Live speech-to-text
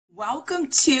Welcome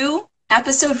to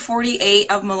episode 48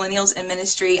 of Millennials in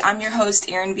Ministry. I'm your host,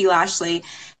 Erin B. Lashley,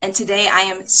 and today I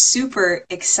am super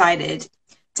excited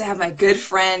to have my good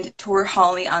friend, Tor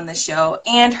Hawley, on the show,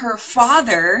 and her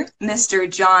father, Mr.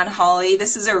 John Hawley.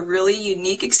 This is a really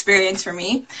unique experience for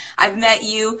me. I've met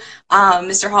you,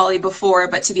 Mr. Hawley, before,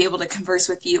 but to be able to converse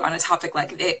with you on a topic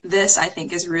like this, I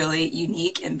think is really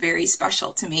unique and very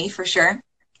special to me, for sure.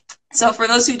 So for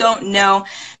those who don't know,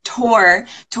 Tor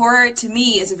to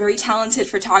me is a very talented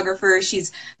photographer.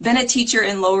 She's been a teacher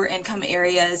in lower income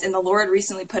areas, and the Lord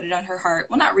recently put it on her heart.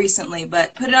 Well, not recently,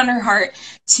 but put it on her heart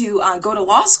to go to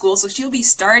law school. So she'll be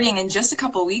starting in just a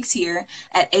couple weeks here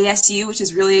at ASU, which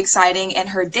is really exciting. And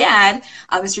her dad,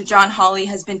 Mr. John Hawley,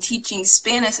 has been teaching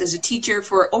Spanish as a teacher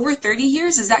for over 30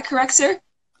 years. Is that correct, sir?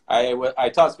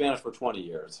 I taught Spanish for 20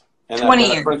 years. And 20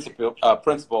 I've years. been a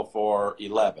principal for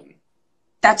 11.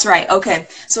 That's right. Okay.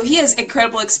 So he has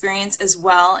incredible experience as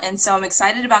well. And so I'm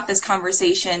excited about this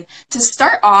conversation. To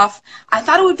start off, I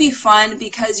thought it would be fun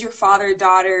because your father,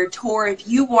 daughter, Tor, if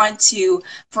you want to,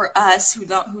 for us who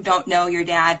don't know your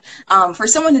dad, for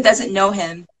someone who doesn't know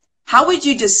him, how would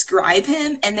you describe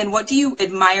him? And then what do you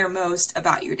admire most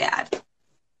about your dad?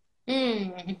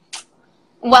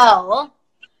 Well,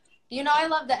 I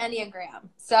love the Enneagram.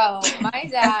 So my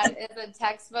dad is a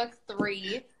textbook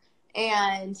 3.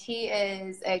 And he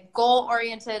is a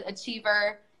goal-oriented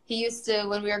achiever. He used to,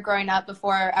 when we were growing up,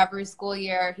 before every school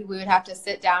year, we would have to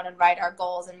sit down and write our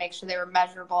goals and make sure they were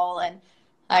measurable. And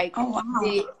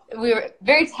we were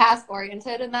very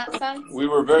task-oriented in that sense. We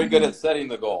were very good at setting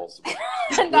the goals.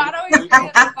 Not always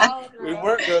good at following through. We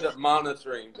weren't good at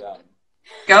monitoring them.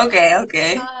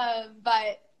 Okay.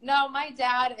 But no, my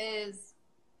dad is.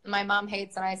 My mom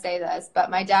hates when I say this, but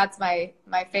my dad's my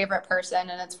favorite person,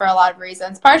 and it's for a lot of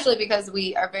reasons. Partially because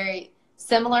we are very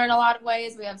similar in a lot of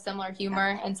ways. We have similar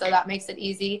humor, and so that makes it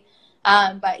easy.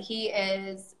 But he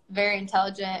is very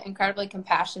intelligent, incredibly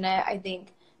compassionate. I think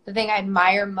the thing I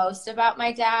admire most about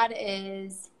my dad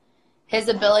is his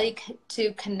ability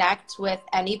to connect with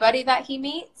anybody that he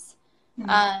meets.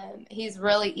 He's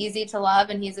really easy to love,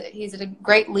 and he's a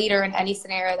great leader in any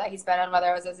scenario that he's been in,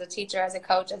 whether it was as a teacher, as a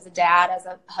coach, as a dad, as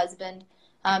a husband,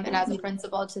 and as a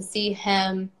principal. To see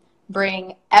him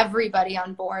bring everybody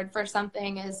on board for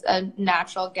something is a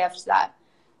natural gift that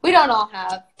we don't all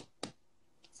have.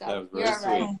 So you're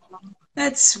right.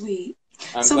 That's sweet.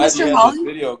 I'm so, glad Mr. you had Hawley? this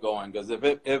video going, because if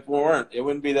it weren't, it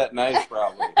wouldn't be that nice,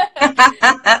 probably.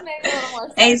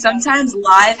 Hey, sometimes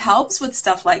live helps with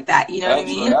stuff like that. You know what I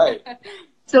mean? Right.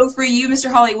 So for you,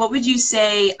 Mr. Hawley, what would you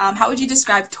say, how would you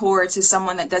describe Tor to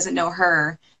someone that doesn't know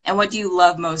her? And what do you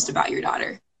love most about your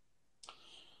daughter?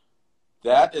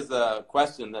 That is a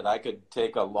question that I could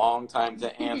take a long time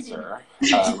to answer.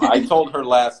 I told her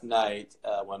last night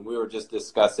when we were just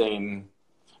discussing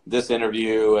this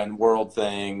interview and world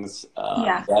things,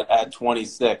 that at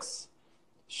 26,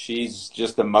 she's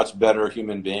just a much better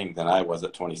human being than I was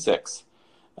at 26.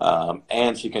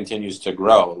 And she continues to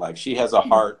grow. Like, she has a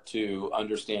heart to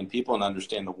understand people and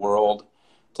understand the world,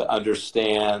 to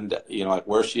understand, like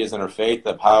where she is in her faith,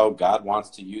 of how God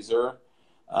wants to use her.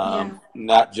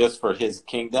 Not just for his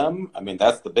kingdom. I mean,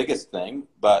 that's the biggest thing,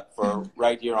 but for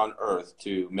right here on earth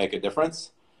to make a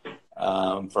difference.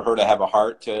 For her to have a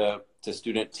heart to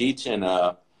student teach in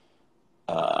a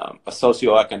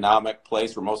socioeconomic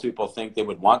place where most people think they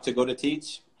would want to go to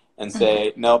teach and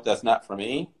say, nope, that's not for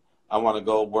me. I want to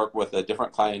go work with a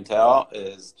different clientele,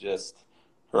 is just,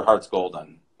 her heart's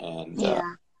golden. And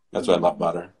that's what I love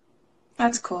about her.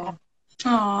 That's cool.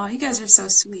 Aw, you guys are so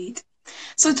sweet.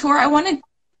 So, Tor, I want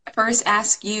to first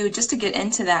ask you, just to get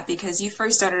into that, because you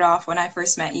first started off, when I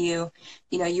first met you,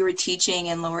 you were teaching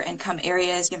in lower income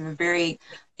areas. You have a very,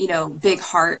 big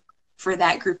heart for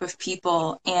that group of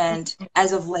people. And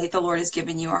as of late, the Lord has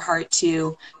given you a heart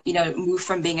to, move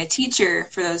from being a teacher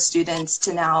for those students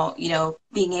to now,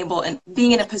 being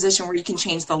in a position where you can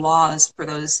change the laws for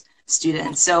those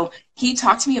students. So can you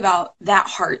talk to me about that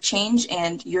heart change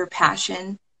and your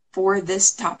passion for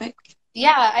this topic?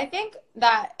 Yeah, I think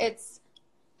that it's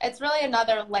really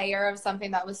another layer of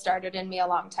something that was started in me a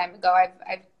long time ago.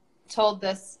 I've told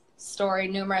this story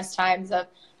numerous times. I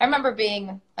remember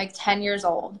being like 10 years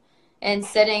old and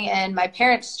sitting in my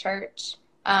parents' church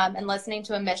and listening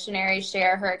to a missionary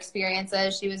share her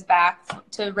experiences. She was back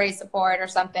to raise support or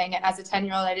something. And as a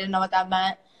 10-year-old, I didn't know what that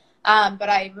meant. But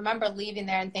I remember leaving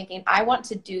there and thinking, I want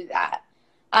to do that.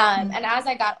 And as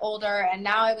I got older, and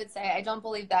now I would say I don't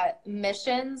believe that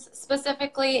missions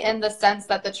specifically in the sense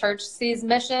that the church sees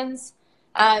missions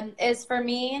is for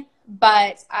me.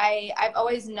 But I've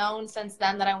always known since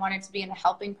then that I wanted to be in a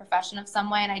helping profession of some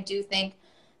way. And I do think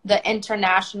the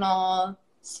international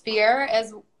sphere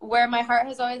is where my heart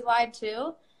has always lied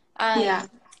too.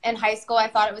 In high school, I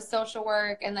thought it was social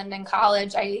work. And then in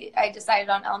college, I decided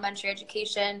on elementary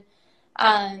education.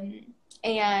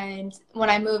 And when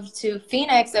I moved to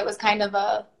Phoenix, it was kind of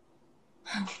it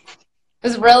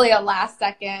was really a last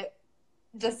second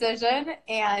decision.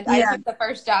 And I took the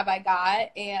first job I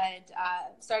got and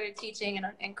started teaching in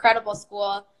an incredible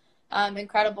school,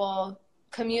 incredible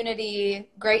community,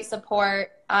 great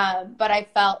support. But I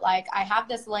felt like I have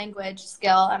this language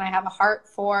skill and I have a heart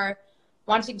for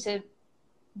wanting to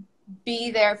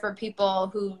be there for people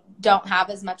who don't have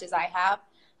as much as I have.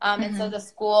 And so the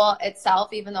school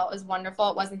itself, even though it was wonderful,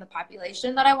 it wasn't the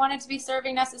population that I wanted to be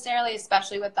serving necessarily,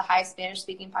 especially with the high Spanish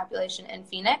speaking population in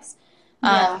Phoenix.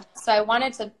 So I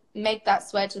wanted to make that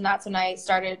switch. And that's when I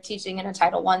started teaching in a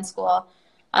Title I school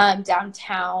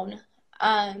downtown.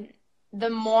 The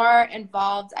more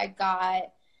involved I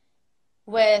got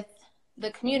with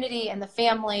the community and the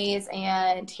families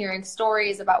and hearing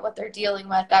stories about what they're dealing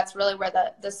with, that's really where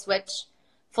the switch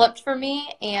flipped for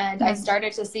me. And I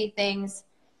started to see things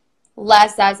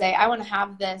less as I want to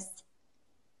have this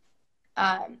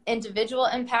individual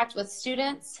impact with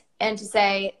students, and to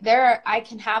say I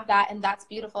can have that, and that's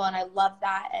beautiful, and I love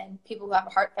that, and people who have a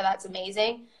heart for that's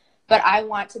amazing, but I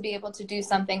want to be able to do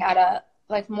something at a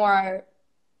more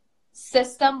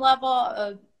system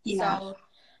level. So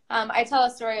I tell a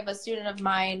story of a student of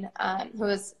mine who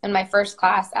was in my first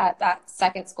class at that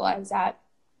second school I was at,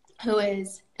 who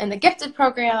is in the gifted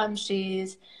program.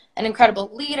 She's an incredible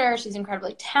leader. She's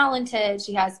incredibly talented.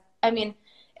 She has,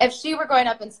 if she were growing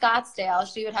up in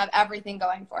Scottsdale, she would have everything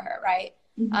going for her, right?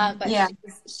 But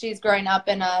she's growing up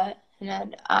in a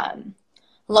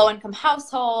low-income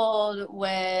household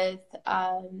with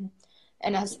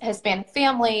in a Hispanic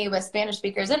family with Spanish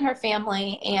speakers in her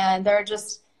family, and there are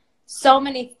just so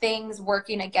many things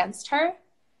working against her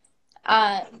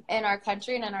in our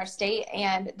country and in our state.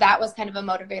 And that was kind of a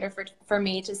motivator for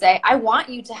me to say, I want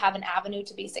you to have an avenue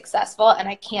to be successful, and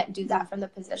I can't do that from the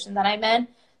position that I'm in.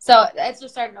 So it's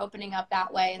just started opening up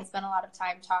that way, and spent a lot of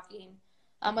time talking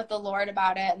with the Lord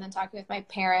about it, and then talking with my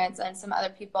parents and some other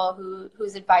people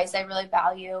whose advice I really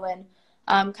value, and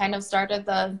kind of started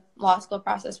the law school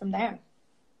process from there.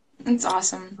 That's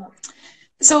awesome.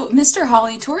 So, Mr.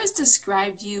 Hawley, Torres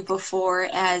described you before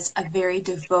as a very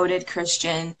devoted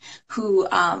Christian who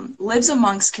lives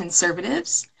amongst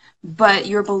conservatives, but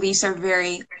your beliefs are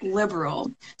very liberal.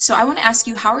 So I want to ask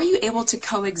you, how are you able to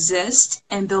coexist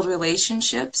and build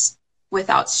relationships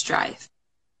without strife?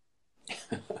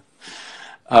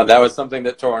 That was something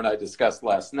that Tor and I discussed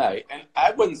last night. And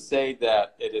I wouldn't say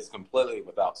that it is completely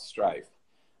without strife,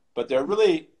 but there are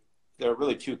really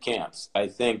two camps. I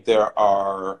think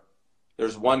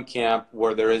there's one camp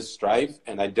where there is strife,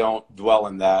 and I don't dwell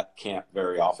in that camp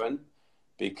very often,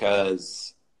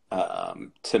 because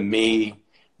to me,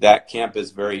 that camp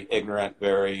is very ignorant,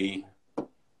 very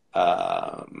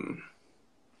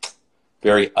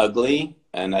ugly,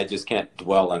 and I just can't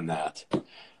dwell in that.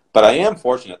 But I am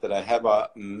fortunate that I have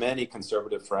many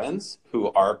conservative friends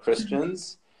who are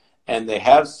Christians, and they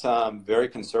have some very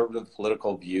conservative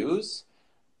political views,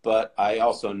 but I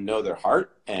also know their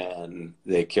heart, and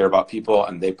they care about people,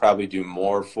 and they probably do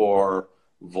more for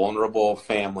vulnerable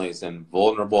families and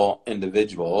vulnerable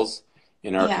individuals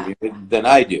in our community than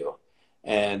I do.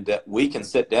 And we can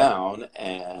sit down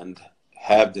and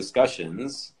have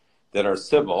discussions that are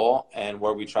civil and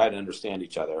where we try to understand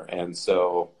each other. And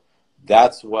so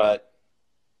that's what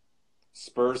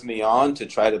spurs me on to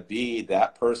try to be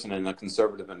that person in a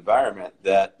conservative environment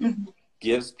that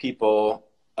gives people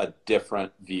a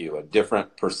different view, a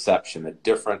different perception, a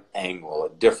different angle, a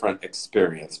different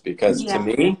experience. Because to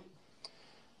me,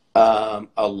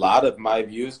 a lot of my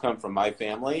views come from my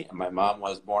family. And my mom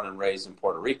was born and raised in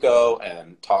Puerto Rico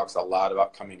and talks a lot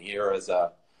about coming here as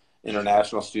a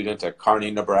international student at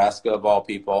Kearney, Nebraska, of all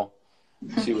people.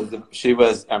 She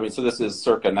was, so this is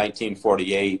circa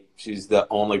 1948. She's the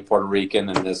only Puerto Rican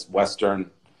in this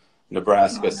western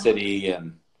Nebraska city.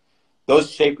 And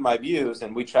those shaped my views,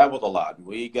 and we traveled a lot. And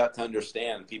we got to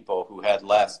understand people who had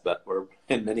less, but were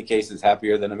in many cases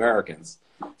happier than Americans.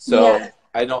 So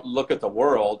I don't look at the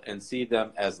world and see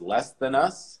them as less than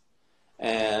us.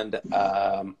 And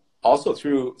also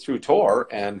through Tor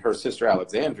and her sister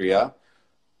Alexandria,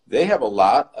 they have a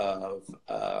lot of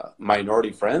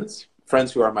minority friends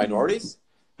who are minorities.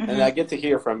 And I get to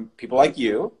hear from people like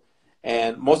you.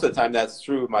 And most of the time that's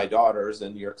through my daughters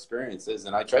and your experiences.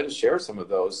 And I try to share some of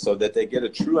those so that they get a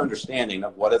true understanding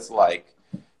of what it's like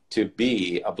to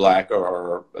be a Black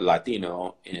or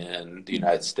Latino in the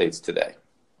United States today.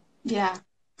 Yeah,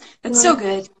 that's so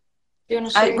good. Do you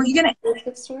want to share were you gonna...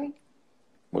 a story?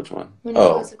 Which one? When you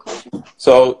ask a question.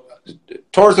 So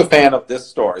Tor's a fan of this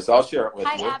story, so I'll share it with you.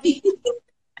 Hi, Abby.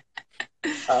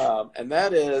 And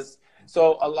that is,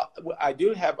 so a lot. I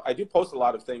do post a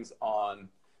lot of things on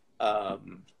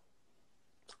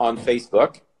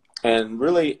Facebook, and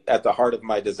really at the heart of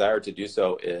my desire to do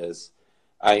so is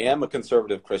I am a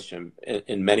conservative Christian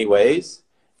in many ways,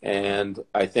 and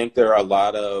I think there are a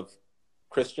lot of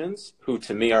Christians who,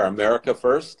 to me, are America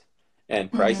first and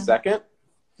Christ second.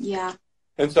 Yeah.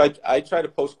 And so I try to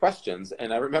post questions.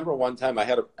 And I remember one time I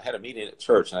had a meeting at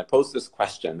church, and I posed this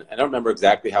question. I don't remember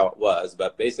exactly how it was,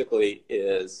 but basically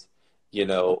is,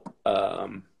 the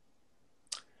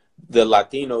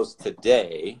Latinos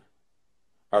today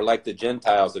are like the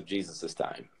Gentiles of Jesus's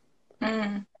time.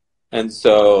 Mm. And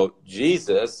so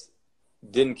Jesus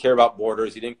didn't care about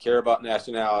borders. He didn't care about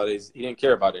nationalities. He didn't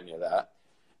care about any of that.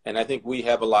 And I think we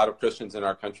have a lot of Christians in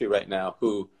our country right now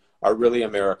who are really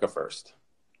America first.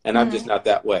 And I'm just not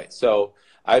that way. So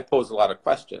I pose a lot of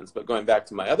questions. But going back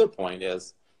to my other point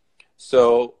is,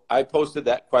 so I posted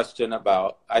that question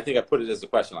about, I think I put it as a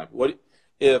question, like, what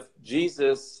if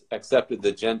Jesus accepted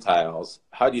the Gentiles,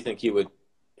 how do you think he would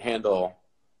handle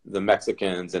the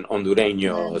Mexicans and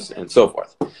Hondureños and so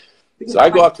forth? So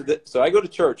I go to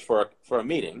church for a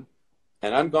meeting,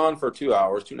 and I'm gone for 2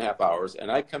 hours, 2.5 hours,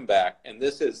 and I come back, and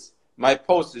my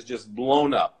post is just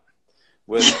blown up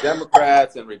with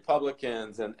Democrats and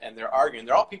Republicans, and they're arguing.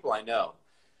 They're all people I know.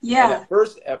 Yeah. And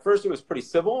at first it was pretty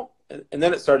civil, and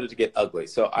then it started to get ugly.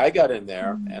 So I got in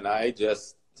there, and I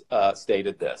just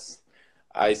stated this.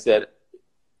 I said,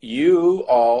 you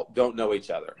all don't know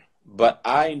each other, but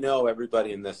I know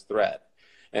everybody in this thread.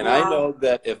 And I know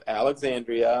that if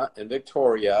Alexandria and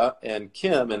Victoria and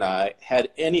Kim and I had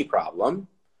any problem,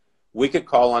 we could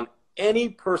call on any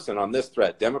person on this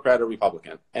thread, Democrat or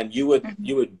Republican, and you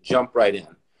would jump right in.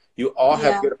 You all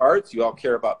have good hearts. You all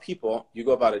care about people. You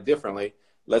go about it differently.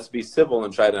 Let's be civil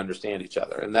and try to understand each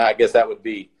other. And I guess that would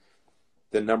be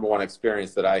the number one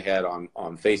experience that I had on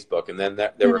Facebook. And then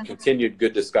there were continued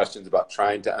good discussions about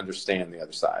trying to understand the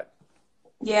other side.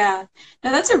 Yeah.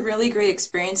 No, that's a really great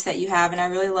experience that you have. And I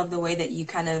really love the way that you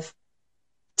kind of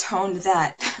toned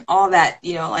all that,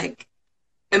 like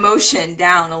emotion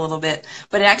down a little bit.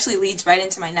 But it actually leads right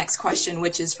into my next question,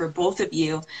 which is for both of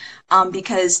you.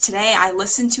 Because today I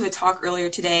listened to a talk earlier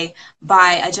today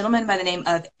by a gentleman by the name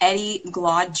of Eddie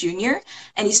Glaude Jr.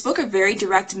 And he spoke a very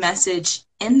direct message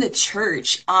in the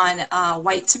church on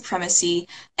white supremacy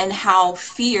and how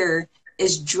fear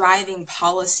is driving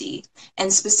policy.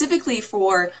 And specifically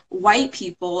for white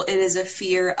people, it is a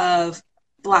fear of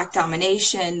Black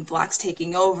domination, Blacks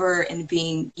taking over and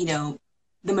being,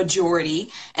 the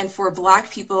majority. And for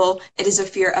Black people, it is a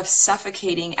fear of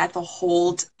suffocating at the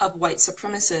hold of white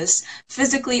supremacists,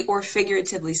 physically or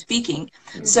figuratively speaking.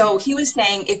 Mm-hmm. So he was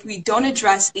saying if we don't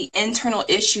address the internal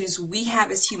issues we have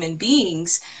as human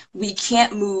beings, we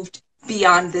can't move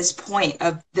beyond this point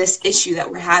of this issue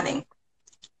that we're having.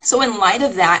 So in light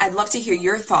of that, I'd love to hear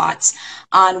your thoughts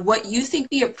on what you think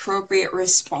the appropriate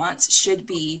response should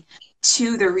be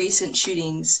to the recent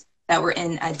shootings that were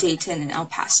in Dayton and El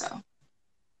Paso.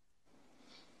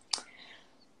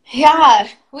 Yeah,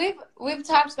 we've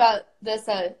talked about this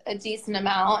a decent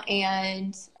amount,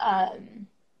 and I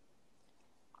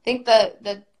think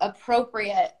the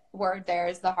appropriate word there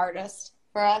is the hardest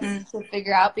for us to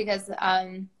figure out because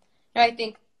I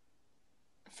think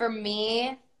for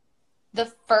me, the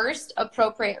first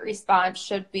appropriate response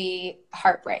should be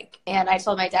heartbreak. And I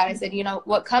told my dad, I said,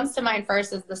 what comes to mind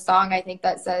first is the song I think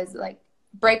that says, like,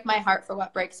 break my heart for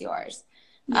what breaks yours.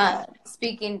 Yeah.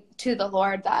 Speaking to the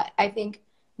Lord, that I think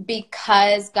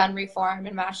because gun reform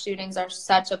and mass shootings are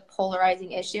such a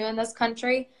polarizing issue in this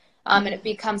country, and it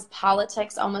becomes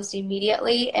politics almost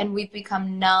immediately, and we've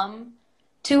become numb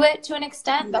to it to an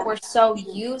extent that we're so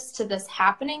used to this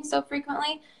happening so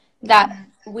frequently that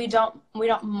we don't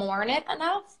mourn it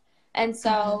enough. And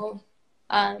so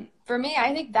for me,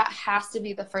 I think that has to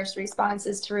be the first response,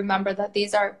 is to remember that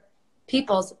these are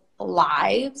people's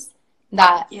lives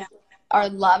that are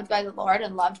loved by the Lord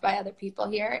and loved by other people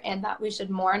here, and that we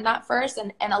should mourn that first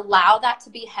and allow that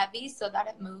to be heavy so that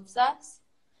it moves us.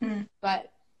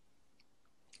 But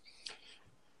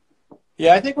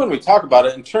yeah, I think when we talk about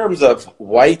it in terms of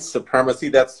white supremacy,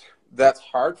 that's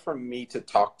hard for me to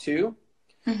talk to.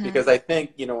 Because I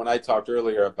think, when I talked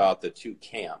earlier about the two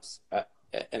camps,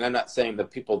 and I'm not saying the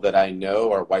people that I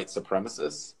know are white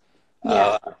supremacists,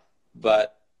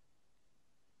 but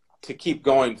to keep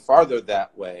going farther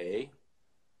that way,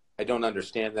 I don't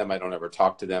understand them. I don't ever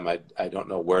talk to them. I don't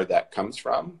know where that comes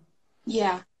from.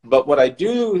 Yeah. But what I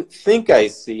do think I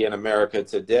see in America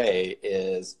today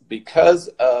is because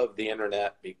of the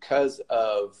internet, because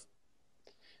of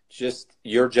just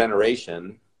your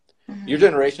generation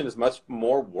is much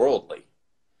more worldly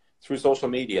through social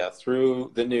media,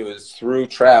 through the news, through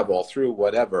travel, through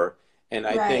whatever. And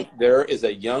I think there is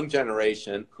a young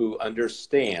generation who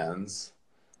understands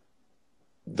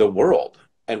the world,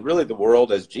 and really the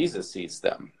world as Jesus sees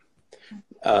them.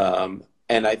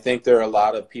 And I think there are a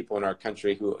lot of people in our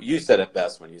country who, you said it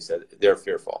best when you said they're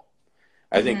fearful.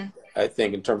 I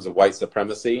think in terms of white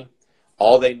supremacy,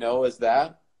 all they know is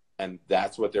that, and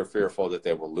that's what they're fearful, that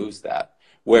they will lose that.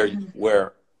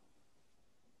 Where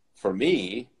for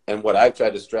me, and what I've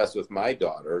tried to stress with my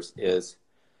daughters is,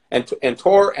 and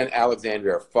Tor and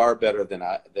Alexandria are far better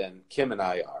than Kim and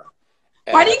I are.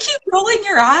 And why do you keep rolling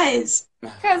your eyes?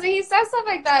 Because he says stuff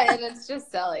like that, and it's just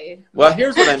silly. Well,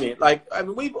 here's what I mean.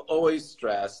 We've always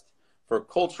stressed for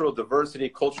cultural diversity,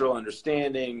 cultural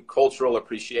understanding, cultural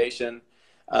appreciation.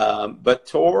 But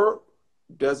Tor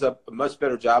does a much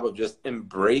better job of just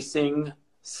embracing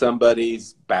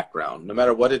somebody's background, no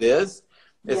matter what it is.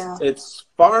 It's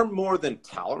far more than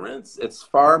tolerance. It's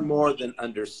far more than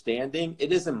understanding.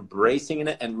 It is embracing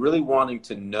it and really wanting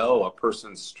to know a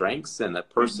person's strengths and a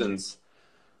person's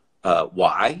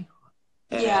why.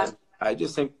 And I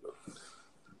just think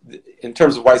in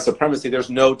terms of white supremacy, there's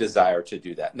no desire to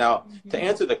do that. Now, to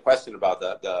answer the question about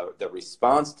the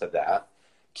response to that,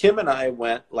 Kim and I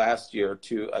went last year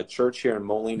to a church here in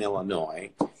Moline,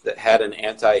 Illinois, that had an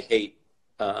anti-hate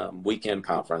weekend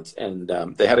conference. And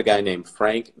they had a guy named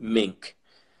Frank Mink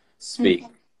speak,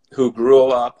 who grew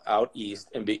up out east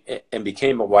and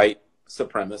became a white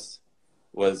supremacist,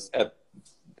 was at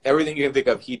everything you can think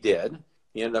of he did.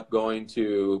 He ended up going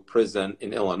to prison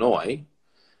in Illinois.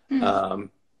 And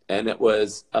it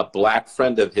was a black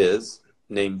friend of his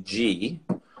named G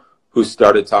who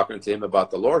started talking to him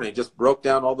about the Lord. And he just broke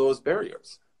down all those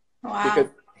barriers. Wow.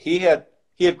 Because he had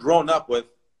grown up with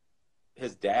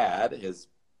his dad, his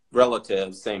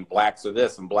relatives saying blacks are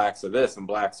this and blacks are this and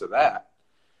blacks are that.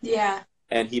 Yeah.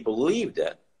 And he believed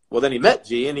it. Well, then he met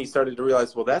G and he started to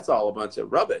realize, well, that's all a bunch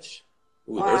of rubbish.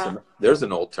 Ooh, wow. there's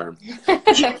an old term.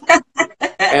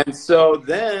 And so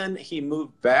then he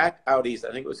moved back out east.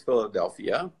 I think it was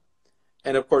Philadelphia.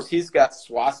 And of course, he's got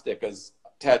swastikas,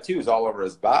 tattoos all over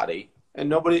his body, and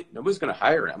nobody's going to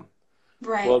hire him.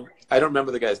 Right. Well, I don't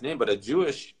remember the guy's name, but a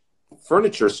Jewish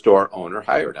furniture store owner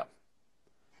hired him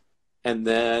and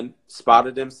then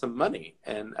spotted him some money.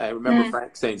 And I remember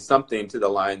Frank saying something to the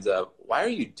lines of, why are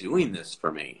you doing this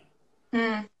for me?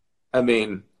 I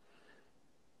mean,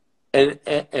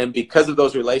 and because of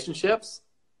those relationships,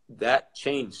 that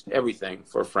changed everything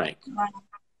for Frank.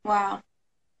 Wow.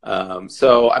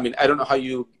 So, I mean, I don't know how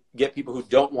you get people who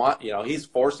don't want, he's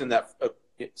forced in that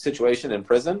situation in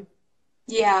prison.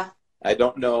 Yeah. I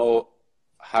don't know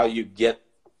how you get,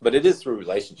 but it is through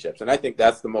relationships. And I think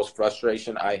that's the most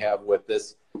frustration I have with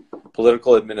this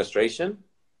political administration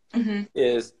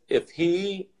is if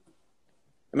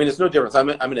it's no difference. I'm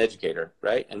an educator,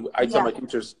 right? And I tell my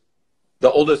teachers, the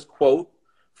oldest quote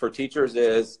for teachers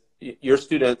is, your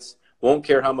students won't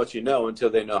care how much you know until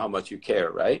they know how much you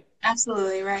care, right?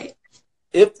 Absolutely right.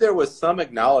 If there was some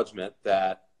acknowledgement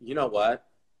that, you know what,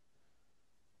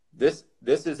 this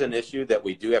is an issue that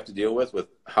we do have to deal with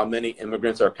how many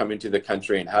immigrants are coming to the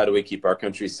country and how do we keep our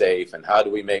country safe and how do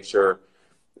we make sure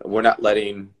we're not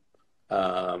letting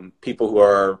people who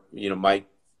are, might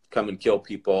come and kill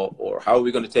people, or how are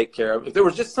we going to take care of, if there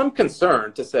was just some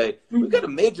concern to say, we've got a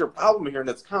major problem here and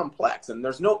it's complex and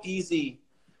there's no easy.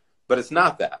 But it's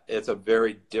not that. It's a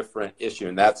very different issue,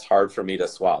 and that's hard for me to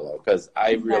swallow because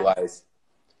I realize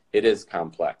it is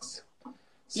complex.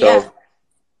 So,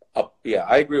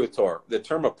 I agree with Tor. The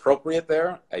term appropriate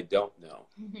there, I don't know.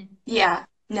 Yeah,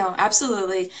 no,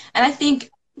 absolutely. And I think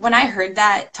when I heard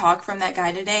that talk from that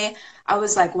guy today, I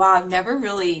was like, wow, I've never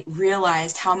really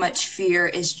realized how much fear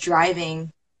is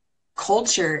driving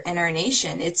culture in our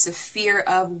nation. It's a fear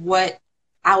of what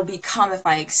I'll become if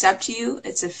I accept you.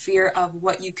 It's a fear of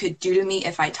what you could do to me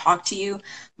if I talk to you.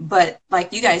 But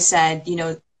like you guys said,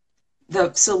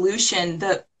 the solution,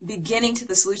 the beginning to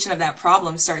the solution of that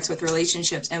problem starts with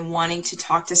relationships and wanting to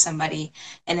talk to somebody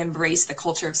and embrace the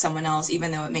culture of someone else,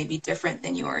 even though it may be different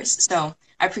than yours. So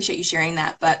I appreciate you sharing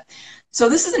that. But so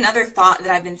this is another thought that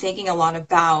I've been thinking a lot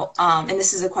about. And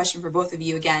this is a question for both of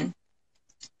you again.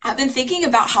 I've been thinking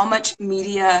about how much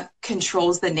media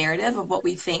controls the narrative of what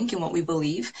we think and what we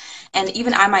believe. And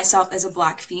even I myself, as a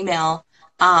Black female,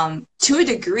 to a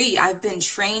degree, I've been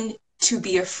trained to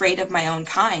be afraid of my own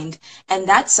kind. And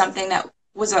that's something that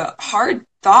was a hard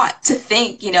thought to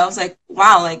think, it's like,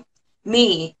 wow, like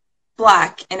me,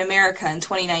 Black in America in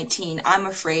 2019, I'm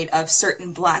afraid of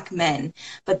certain Black men.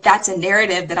 But that's a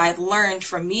narrative that I've learned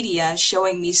from media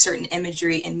showing me certain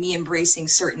imagery and me embracing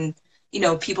certain,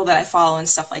 people that I follow and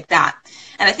stuff like that.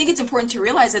 And I think it's important to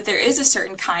realize that there is a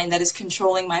certain kind that is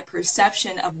controlling my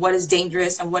perception of what is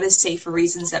dangerous and what is safe for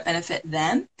reasons that benefit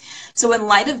them. So in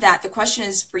light of that, the question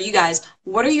is for you guys,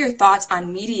 what are your thoughts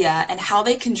on media and how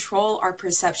they control our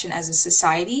perception as a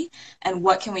society, and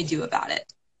what can we do about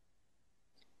it?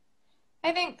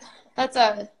 I think that's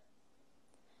at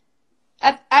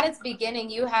its beginning,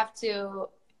 you have to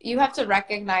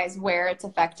recognize where it's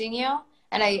affecting you.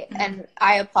 And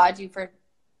I applaud you for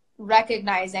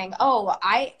recognizing,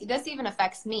 this even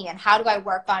affects me, and how do I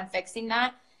work on fixing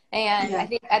that? And I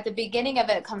think at the beginning of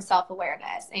it comes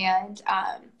self-awareness. And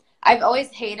I've always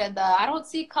hated the I don't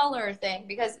see color thing,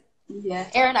 because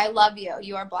Erin, I love you.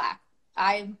 You are Black.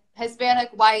 I'm Hispanic,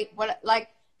 white,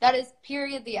 that is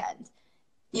period, the end.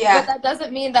 Yeah. But that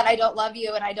doesn't mean that I don't love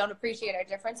you and I don't appreciate our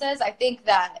differences. I think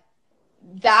that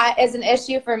is an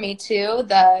issue for me too.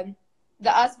 The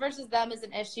us versus them is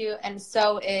an issue, and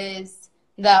so is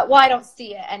I don't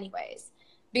see it anyways.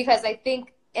 Because I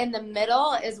think in the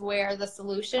middle is where the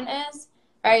solution is,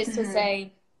 right? Is to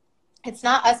say, it's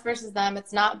not us versus them.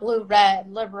 It's not blue,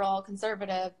 red, liberal,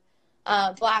 conservative,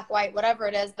 Black, white, whatever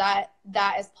it is that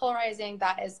is polarizing.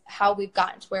 That is how we've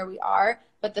gotten to where we are.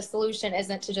 But the solution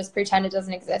isn't to just pretend it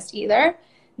doesn't exist either.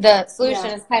 The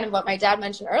solution is kind of what my dad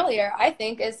mentioned earlier, I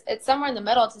think, is it's somewhere in the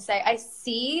middle to say, I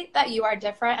see that you are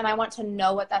different and I want to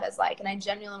know what that is like. And I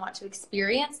genuinely want to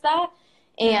experience that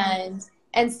and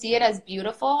see it as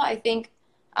beautiful. I think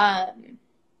a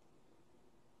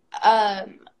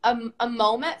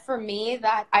moment for me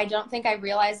that I don't think I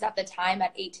realized at the time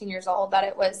at 18 years old that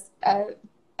it was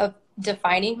a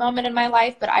defining moment in my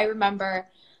life. But I remember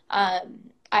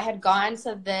I had gone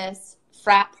to this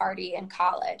frat party in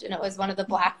college, and it was one of the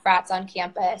Black frats on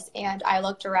campus. And I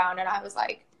looked around and I was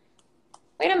like,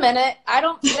 wait a minute, I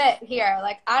don't fit here.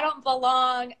 Like, I don't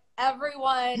belong.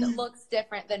 Everyone looks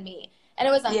different than me. And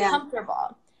it was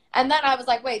uncomfortable. And then I was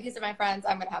like, wait, these are my friends.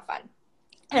 I'm going to have fun.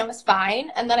 And it was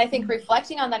fine. And then I think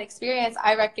reflecting on that experience,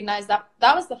 I recognized that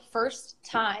that was the first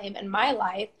time in my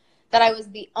life that I was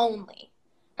the only.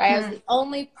 Right? I was the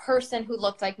only person who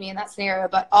looked like me in that scenario,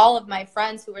 but all of my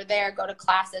friends who were there go to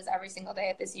classes every single day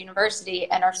at this university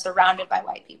and are surrounded by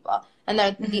white people. And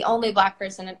they're the only Black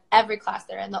person in every class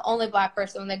they're in, the only Black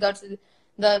person when they go to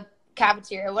the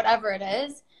cafeteria, whatever it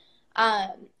is.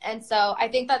 And so I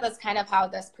think that that's kind of how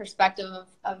this perspective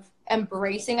of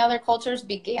embracing other cultures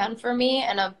began for me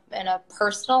in a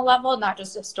personal level, not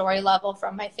just a story level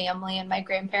from my family and my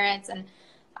grandparents. And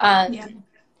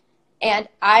and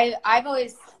I've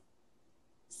always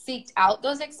seeked out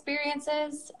those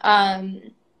experiences,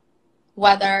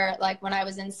 whether like when I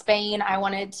was in Spain, I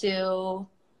wanted to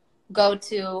go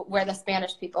to where the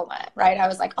Spanish people went, right? I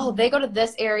was like, oh, they go to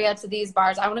this area, to these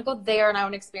bars. I want to go there and I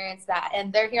want to experience that.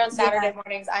 And they're here on Saturday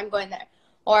mornings. I'm going there.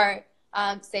 Or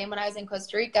same when I was in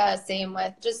Costa Rica, same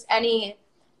with just I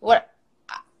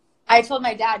told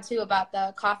my dad too about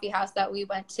the coffee house that we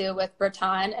went to with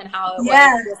Breton and how it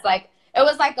was just like, it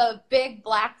was like a big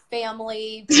Black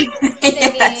family singing,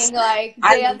 like dancing.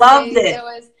 I loved it.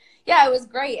 It was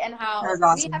great. And how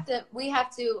awesome. we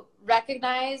have to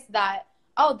recognize that,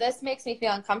 oh, this makes me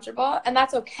feel uncomfortable, and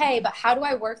that's okay. But how do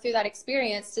I work through that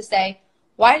experience to say,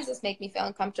 why does this make me feel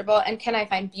uncomfortable? And can I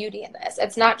find beauty in this?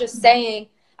 It's not just saying,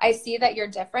 I see that you're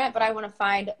different, but I want to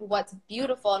find what's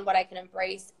beautiful and what I can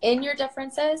embrace in your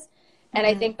differences. And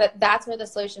I think that that's where the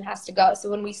solution has to go. So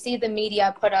when we see the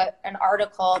media put an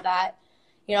article that,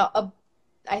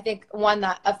 I think one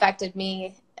that affected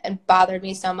me and bothered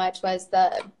me so much was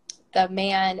the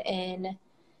man in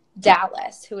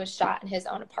Dallas who was shot in his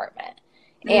own apartment.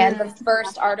 And the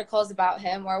first articles about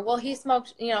him were, well, he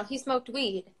smoked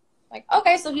weed. Like,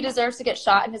 okay, so he deserves to get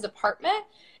shot in his apartment.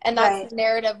 And that's the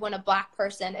narrative when a Black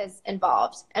person is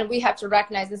involved. And we have to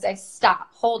recognize and say,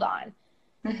 stop, hold on.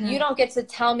 You don't get to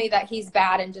tell me that he's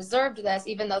bad and deserved this,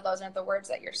 even though those aren't the words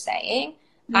that you're saying.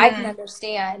 I can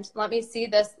understand. Let me see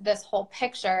this whole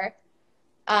picture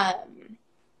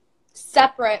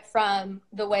separate from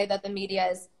the way that the media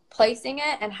is placing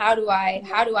it, and how do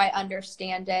I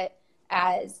understand it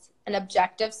as an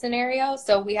objective scenario.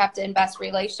 So we have to invest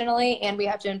relationally, and we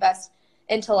have to invest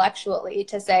intellectually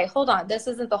to say, hold on, this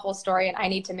isn't the whole story, and I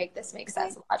need to make this make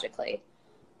sense logically.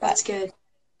 That's good.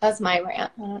 That's my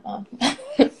rant. I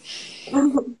don't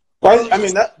know. Well, I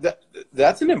mean,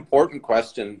 that's an important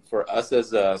question for us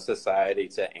as a society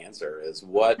to answer, is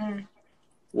what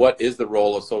is the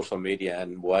role of social media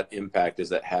and what impact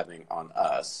is it having on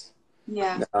us?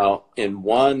 Yeah. Now, in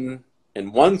one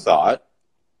thought,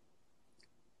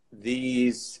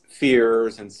 these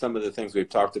fears and some of the things we've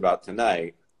talked about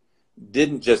tonight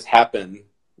didn't just happen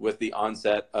with the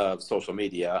onset of social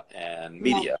media and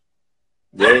media.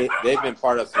 They've been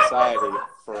part of society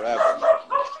forever.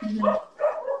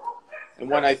 And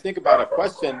when I think about a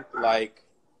question like,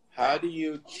 how do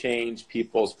you change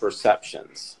people's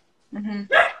perceptions?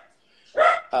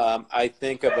 I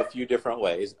think of a few different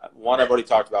ways. One I've already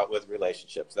talked about with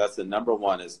relationships. That's the number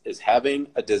one is having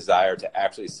a desire to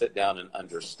actually sit down and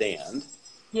understand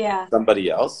somebody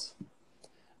else.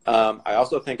 I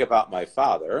also think about my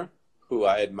father, who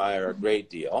I admire a great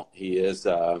deal. He is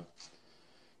a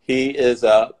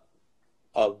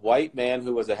white man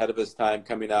who was ahead of his time,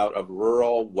 coming out of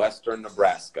rural western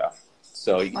Nebraska.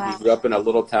 So he grew up in a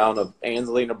little town of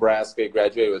Ansley, Nebraska. He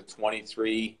graduated with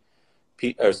 23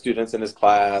 students in his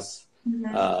class.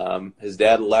 His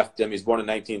dad left him. He was born in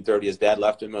 1930. His dad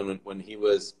left him when he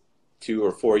was 2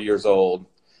 or 4 years old.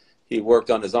 He worked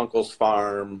on his uncle's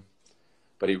farm,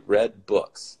 but he read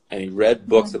books, and he read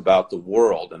books about the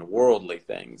world and worldly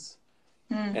things.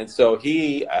 And so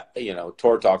he,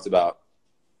 Tor talks about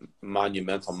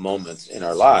monumental moments in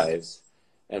our lives.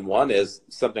 And one is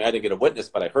something I didn't get to witness,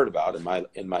 but I heard about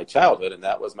in my childhood. And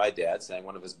that was my dad saying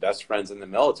one of his best friends in the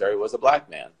military was a black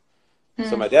man.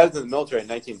 So my dad was in the military in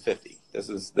 1950. This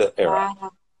is the era.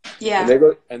 Wow. Yeah.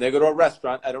 And they go to a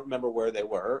restaurant. I don't remember where they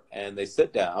were. And they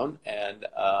sit down, and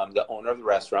the owner of the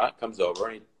restaurant comes over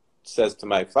and he says to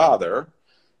my father,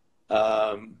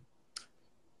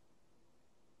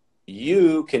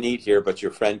 you can eat here, but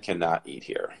your friend cannot eat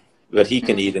here. But he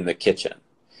can eat in the kitchen.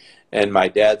 And my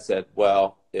dad said,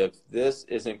 well, if this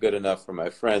isn't good enough for my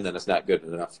friend, then it's not good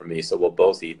enough for me. So we'll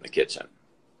both eat in the kitchen.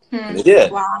 And they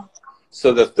did. Wow.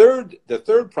 So the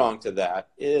third prong to that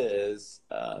is,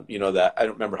 that I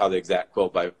don't remember how the exact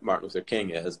quote by Martin Luther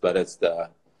King is, but it's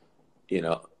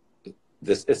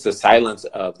it's the silence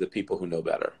of the people who know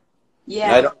better.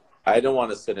 Yeah. And I don't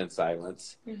want to sit in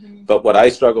silence. But what I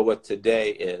struggle with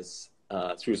today is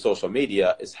through social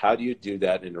media is how do you do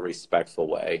that in a respectful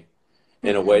way,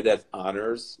 in a way that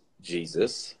honors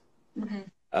Jesus.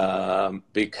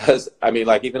 Because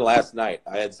even last night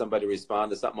I had somebody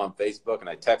respond to something on Facebook, and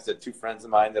I texted 2 friends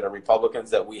of mine that are Republicans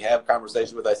that we have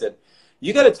conversations with. I said,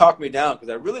 you got to talk me down because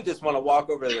I really just want to walk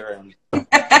over there and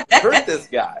hurt this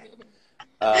guy.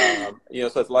 So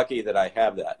it's lucky that I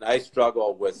have that. And I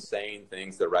struggle with saying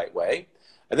things the right way.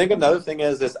 I think another thing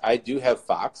is I do have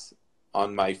Fox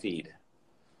on my feed.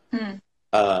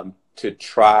 To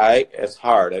try as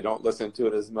hard. I don't listen to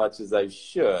it as much as I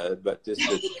should, but just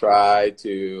to try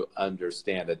to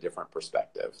understand a different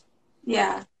perspective.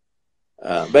 Yeah.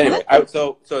 But anyway,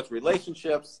 so it's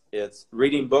relationships, it's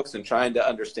reading books and trying to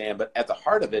understand, but at the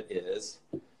heart of it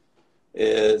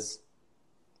is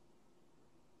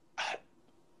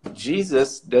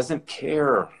Jesus doesn't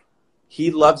care.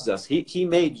 He loves us. He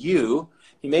made you.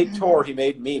 He made Tor. He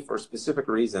made me for specific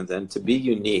reasons and to be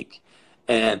unique.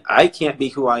 And I can't be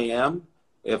who I am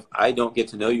if I don't get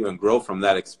to know you and grow from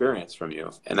that experience from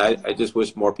you. And I just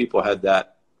wish more people had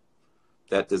that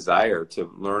desire to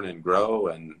learn and grow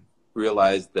and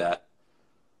realize that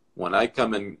when I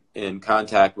come in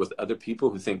contact with other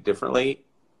people who think differently,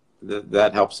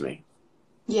 that helps me.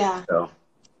 Yeah. So.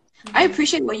 I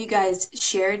appreciate what you guys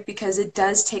shared because it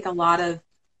does take a lot of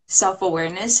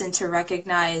self-awareness and to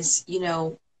recognize,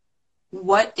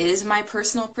 what is my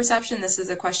personal perception? This is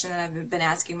a question that I've been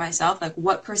asking myself. Like,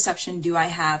 what perception do I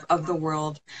have of the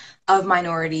world, of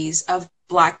minorities, of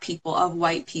Black people, of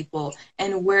white people,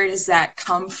 and where does that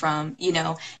come from,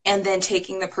 and then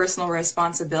taking the personal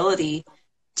responsibility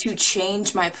to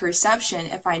change my perception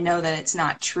if I know that it's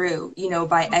not true,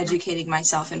 by educating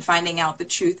myself and finding out the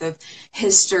truth of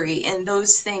history and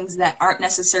those things that aren't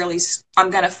necessarily I'm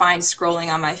going to find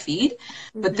scrolling on my feed,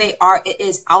 but it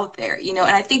is out there, and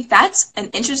I think that's an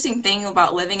interesting thing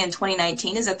about living in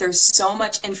 2019 is that there's so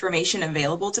much information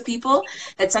available to people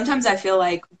that sometimes I feel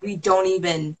like we don't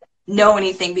even know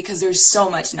anything because there's so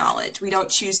much knowledge. We don't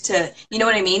choose to,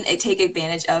 take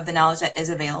advantage of the knowledge that is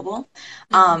available.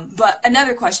 But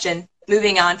another question,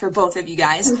 moving on for both of you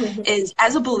guys, is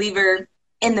as a believer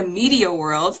in the media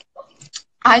world,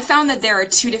 I found that there are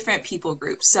 2 different people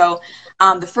groups. So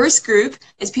the first group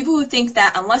is people who think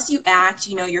that unless you act,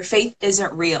 your faith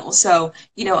isn't real. So,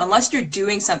 unless you're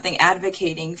doing something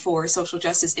advocating for social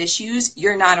justice issues,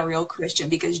 you're not a real Christian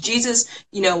because Jesus,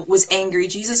 was angry.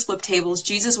 Jesus flipped tables.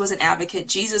 Jesus was an advocate.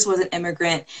 Jesus was an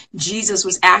immigrant. Jesus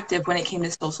was active when it came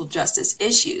to social justice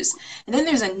issues. And then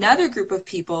there's another group of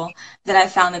people that I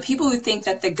found, the people who think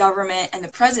that the government and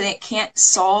the president can't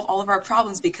solve all of our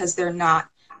problems because they're not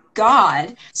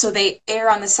God. So they err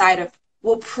on the side of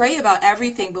we'll pray about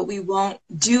everything, but we won't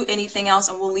do anything else,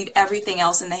 and we'll leave everything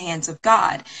else in the hands of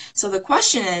God. So the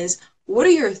question is, what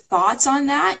are your thoughts on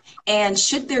that? And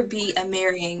should there be a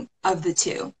marrying of the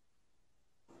two?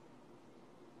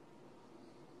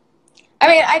 I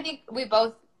mean, I think we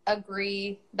both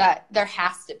agree that there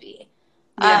has to be.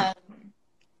 Yeah.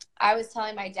 I was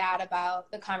telling my dad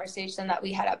about the conversation that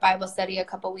we had at Bible study a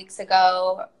couple weeks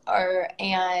ago,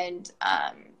 and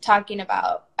talking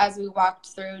about as we walked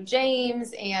through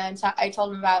James, and I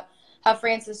told him about how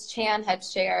Francis Chan had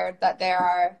shared that there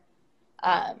are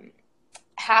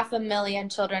 500,000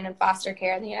 children in foster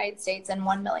care in the United States and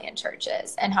 1 million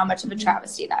churches, and how much of a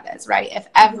travesty that is, right?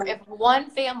 If one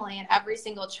family in every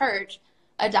single church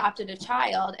adopted a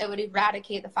child, it would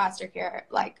eradicate the foster care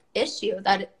issue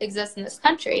that exists in this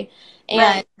country.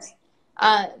 And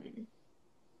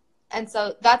and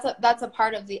so that's a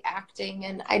part of the acting.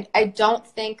 And I don't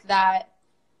think that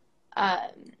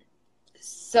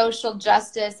social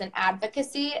justice and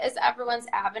advocacy is everyone's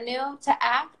avenue to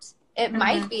act. It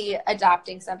might be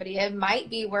adopting somebody, it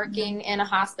might be working in a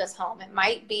hospice home, it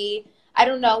might be, I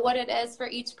don't know what it is for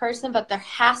each person, but there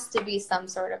has to be some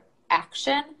sort of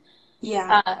action.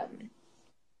 Yeah.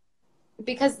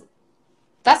 Because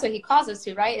that's what he calls us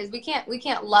to, right? Is we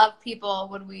can't love people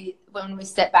when we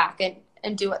sit back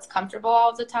and do what's comfortable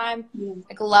all the time.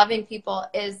 Loving people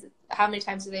is, how many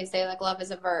times do they say love is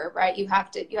a verb, right? You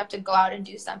have to go out and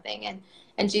do something,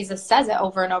 and Jesus says it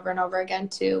over and over and over again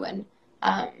too. And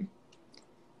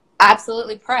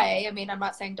absolutely pray. I mean, I'm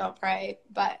not saying don't pray,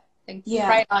 but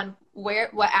pray on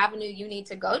what avenue you need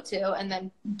to go to, and then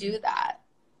do that.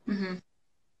 Mm-hmm.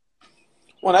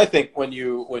 Well, I think when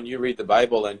you read the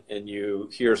Bible and you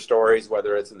hear stories,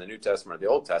 whether it's in the New Testament or the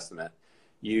Old Testament,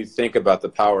 you think about the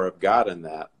power of God in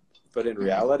that. But in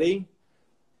reality,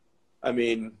 I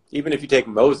mean, even if you take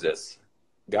Moses,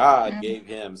 God gave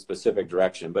him specific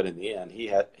direction, but in the end,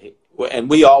 and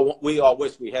we all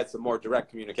wish we had some more direct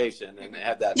communication and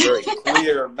had that very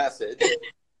clear message.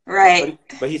 Right.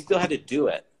 But he still had to do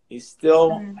it. He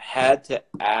still had to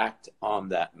act on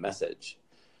that message.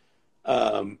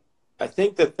 I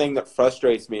think the thing that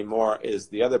frustrates me more is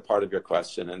the other part of your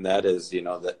question, and that is,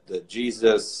 the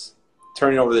Jesus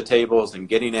turning over the tables and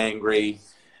getting angry.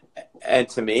 And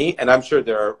to me, and I'm sure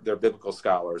there are biblical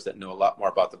scholars that know a lot more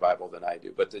about the Bible than I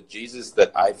do, but the Jesus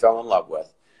that I fell in love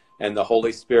with, and the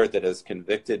Holy Spirit that has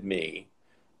convicted me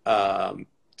to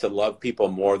love people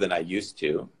more than I used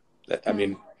to. I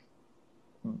mean,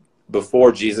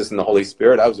 before Jesus and the Holy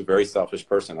Spirit, I was a very selfish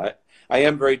person. I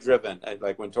am very driven.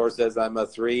 Like when Tor says I'm a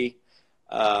 3,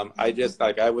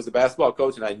 I was a basketball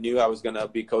coach, and I knew I was going to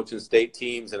be coaching state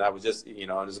teams, and I was just,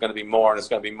 there's going to be more, and it's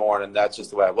going to be more, and that's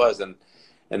just the way I was.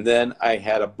 And then I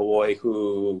had a boy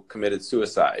who committed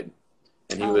suicide,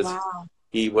 and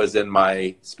he was in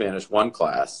my Spanish 1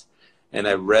 class, and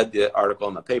I read the article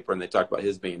in the paper, and they talked about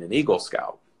his being an Eagle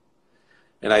Scout,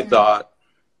 and I thought,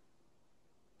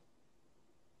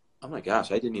 oh my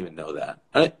gosh, I didn't even know that.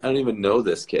 I don't even know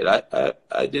this kid. I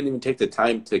didn't even take the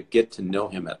time to get to know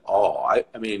him at all.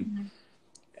 I mean,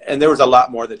 and there was a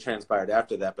lot more that transpired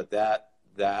after that, but that,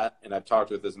 and I've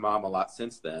talked with his mom a lot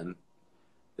since then,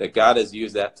 that God has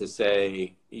used that to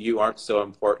say, you aren't so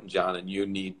important, John, and you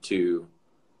need to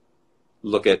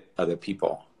look at other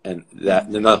people. And that,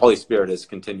 and the Holy Spirit has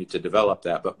continued to develop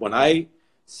that. But when I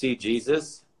see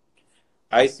Jesus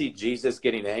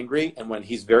getting angry, and when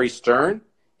he's very stern,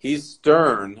 he's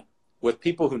stern with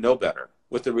people who know better,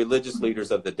 with the religious leaders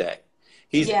of the day.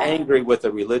 He's angry with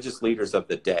the religious leaders of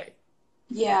the day.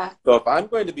 Yeah. So if I'm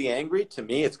going to be angry, to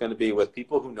me, it's going to be with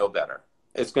people who know better.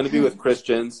 It's going to be with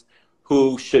Christians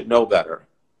who should know better.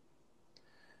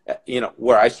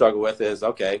 Where I struggle with is,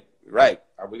 okay, right,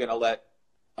 are we going to let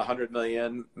 100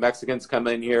 million Mexicans come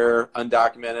in here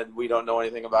undocumented? We don't know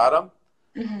anything about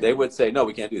them. They would say, no,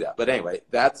 we can't do that. But anyway,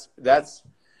 that's.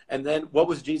 And then what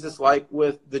was Jesus like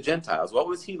with the Gentiles? What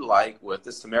was he like with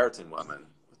the Samaritan woman,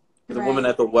 with the woman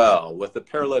at the well, with the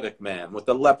paralytic man, with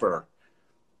the leper?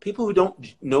 People who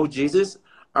don't know Jesus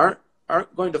aren't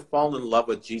going to fall in love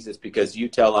with Jesus because you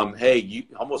tell them, hey,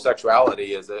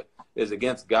 homosexuality is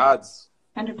against God's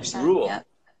 100%, rule. Yeah.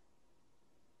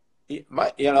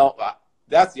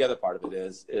 That's the other part of it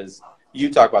is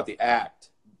you talk about the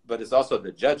act, but it's also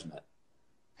the judgment.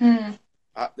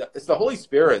 It's the Holy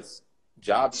Spirit's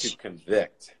job to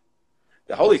convict.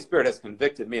 The Holy Spirit has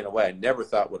convicted me in a way I never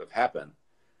thought would have happened.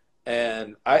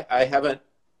 And I haven't,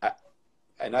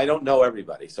 and I don't know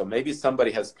everybody. So maybe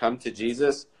somebody has come to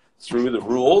Jesus through the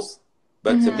rules,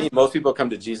 but to me, most people come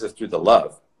to Jesus through the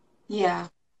love. Yeah.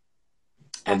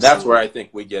 And that's where I think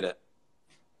we get it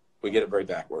very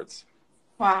backwards.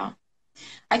 Wow.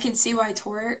 I can see why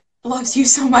Tor loves you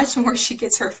so much and where she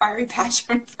gets her fiery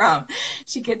passion from.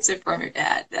 She gets it from her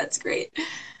dad. That's great.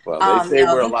 Well, they say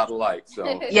we're a lot alike,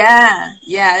 so. Yeah,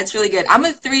 it's really good. I'm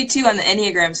a 3-2 on the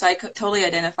Enneagram, so I could totally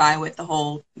identify with the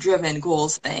whole driven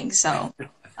goals thing. So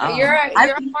you're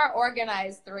a more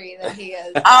organized 3 than he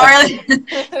is. Oh, really?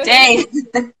 Dang.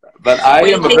 But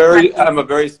I'm a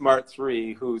very smart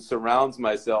 3 who surrounds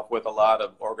myself with a lot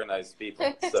of organized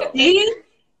people. So. See?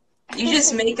 You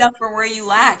just make up for where you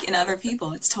lack in other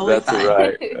people. It's totally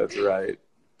fine. That's right.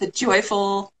 The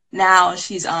joyful now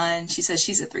she says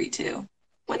she's a 3-2.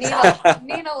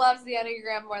 Nina loves the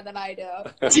Enneagram more than I do.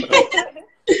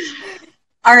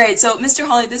 All right, so Mr.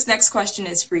 Hawley, this next question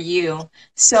is for you.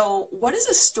 So what is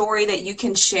a story that you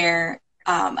can share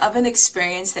of an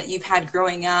experience that you've had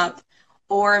growing up,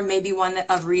 or maybe one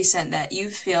of recent that you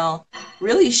feel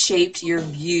really shaped your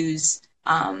views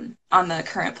on the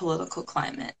current political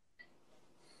climate?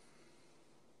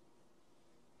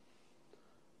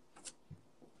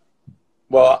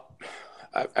 Well,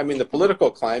 I mean, the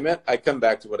political climate, I come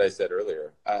back to what I said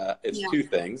earlier. It's 2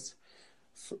 things.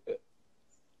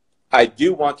 I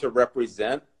do want to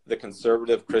represent the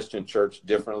conservative Christian church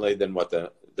differently than what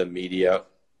the media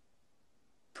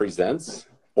presents,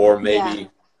 or maybe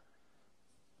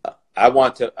I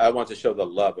want to show the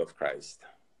love of Christ.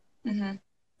 Mm-hmm.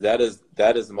 That is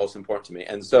the most important to me.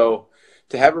 And so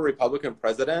to have a Republican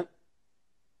president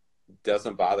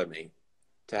doesn't bother me.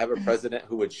 To have a president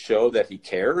who would show that he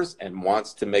cares and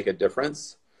wants to make a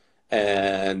difference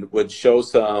and would show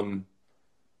some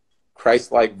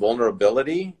Christ-like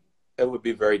vulnerability, it would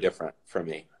be very different for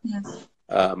me. Yes.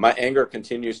 My anger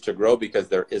continues to grow because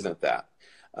there isn't that.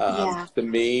 To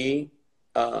me,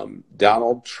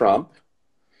 Donald Trump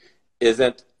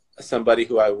isn't somebody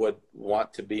who I would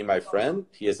want to be my friend.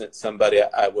 He isn't somebody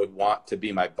I would want to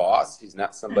be my boss. He's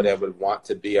not somebody I would want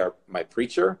to be my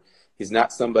preacher. He's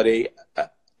not somebody...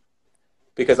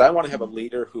 because I want to have a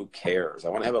leader who cares. I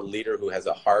want to have a leader who has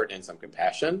a heart and some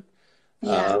compassion,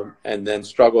 and then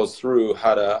struggles through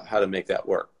how to make that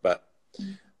work. But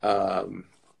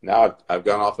now I've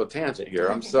gone off a tangent here.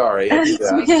 I'm sorry.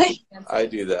 I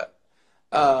do that.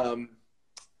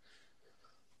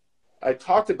 I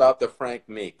talked about the Frank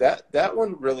Meek. That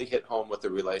one really hit home with the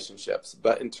relationships.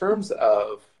 But in terms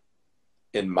of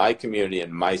in my community,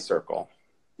 in my circle,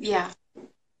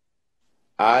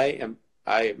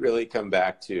 I really come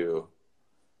back to,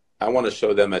 I want to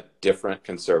show them a different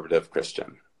conservative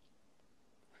Christian.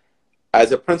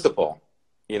 As a principal,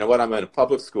 you know what, I'm in a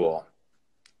public school,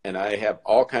 and I have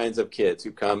all kinds of kids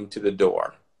who come to the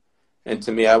door. And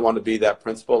to me, I want to be that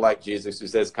principal like Jesus who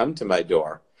says, come to my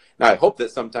door. Now, I hope that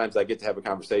sometimes I get to have a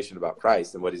conversation about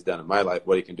Christ and what he's done in my life,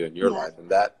 what he can do in your life. And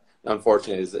that,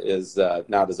 unfortunately, is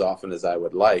not as often as I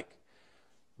would like.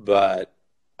 But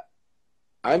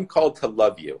I'm called to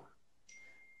love you.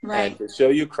 Right. And to show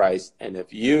you Christ. And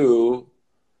if you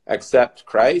accept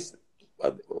Christ,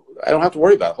 I don't have to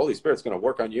worry about it. Holy Spirit's going to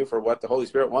work on you for what the Holy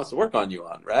Spirit wants to work on you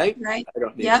on, right? Right. I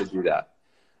don't need to do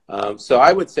that. So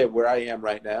I would say where I am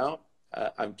right now,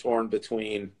 I'm torn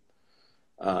between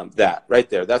that right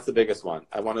there. That's the biggest one.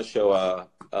 I want to show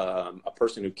a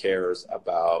person who cares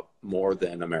about more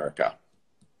than America.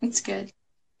 That's good.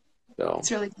 So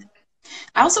it's really good.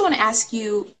 I also want to ask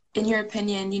you, in your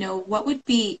opinion, what would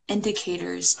be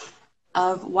indicators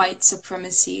of white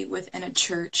supremacy within a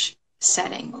church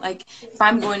setting? Like, if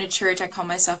I'm going to church, I call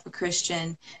myself a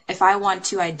Christian. If I want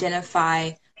to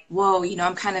identify,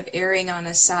 I'm kind of erring on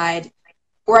a side,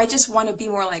 or I just want to be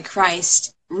more like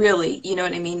Christ, really, you know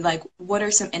what I mean? Like, what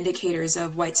are some indicators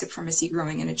of white supremacy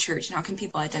growing in a church? And how can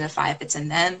people identify if it's in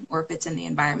them or if it's in the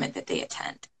environment that they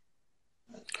attend?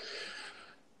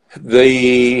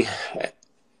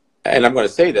 And I'm going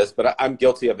to say this, but I'm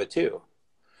guilty of it too.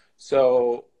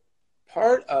 So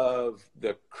part of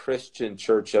the Christian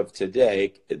church of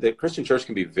today, the Christian church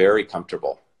can be very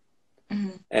comfortable.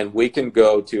 Mm-hmm. And we can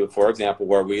go to, for example,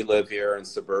 where we live here in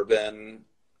suburban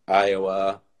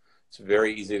Iowa, it's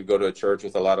very easy to go to a church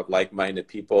with a lot of like-minded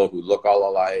people who look all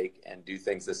alike and do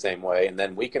things the same way. And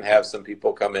then we can have some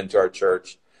people come into our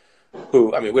church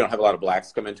we don't have a lot of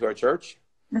blacks come into our church.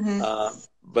 Mm-hmm.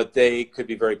 But they could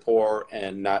be very poor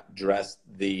and not dress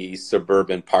the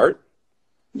suburban part.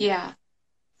 Yeah.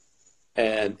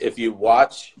 And if you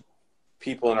watch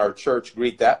people in our church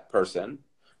greet that person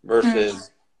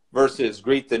versus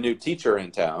greet the new teacher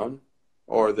in town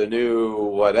or the new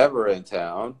whatever in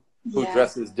town who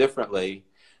dresses differently,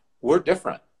 we're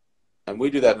different. And we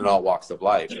do that in all walks of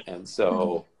life. And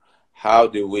so how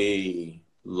do we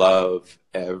love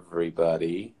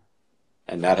everybody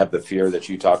and not have the fear that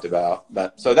you talked about?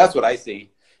 But so that's what I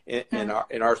see in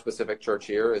our specific church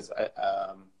here is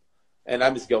And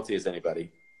I'm as guilty as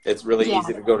anybody. It's really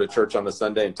easy to go to church on a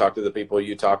Sunday and talk to the people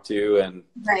you talk to. And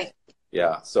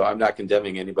yeah, so I'm not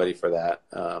condemning anybody for that.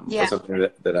 For something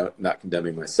that I'm not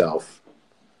condemning myself.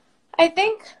 I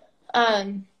think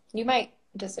you might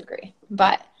disagree,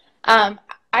 but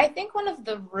I think one of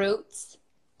the roots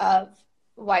of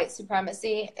white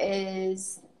supremacy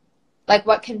is like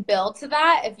what can build to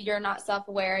that if you're not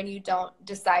self-aware and you don't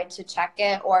decide to check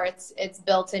it, or it's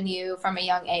built in you from a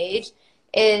young age,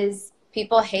 is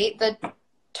people hate the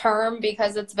term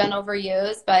because it's been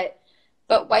overused, but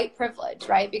white privilege,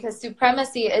 right? Because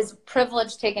supremacy is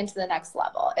privilege taken to the next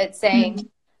level. It's saying,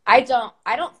 I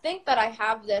don't think that I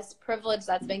have this privilege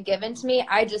that's been given to me.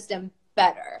 I just am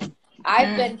better.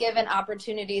 I've been given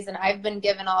opportunities and I've been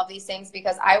given all of these things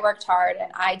because I worked hard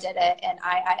and I did it and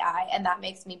and that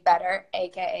makes me better,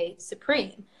 aka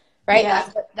supreme, right? Yeah.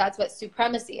 That's what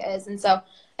supremacy is. And so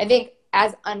I think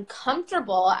as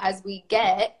uncomfortable as we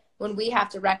get when we have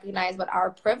to recognize what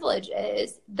our privilege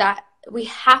is, that we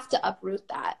have to uproot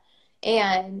that.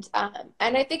 And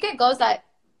I think it goes that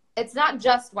it's not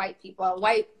just white people.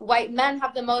 White men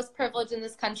have the most privilege in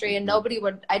this country, and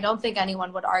I don't think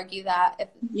anyone would argue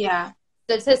that.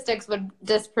 Statistics would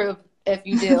disprove if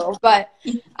you do. But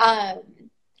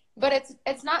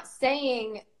it's not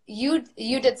saying you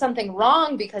did something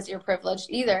wrong because you're privileged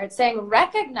either. It's saying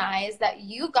recognize that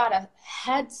you got a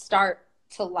head start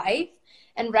to life,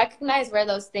 and recognize where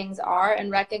those things are,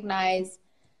 and recognize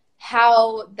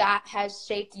how that has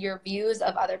shaped your views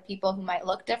of other people who might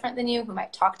look different than you, who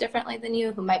might talk differently than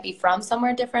you, who might be from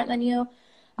somewhere different than you,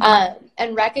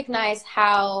 and recognize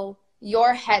how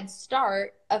your head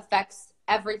start affects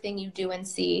everything you do and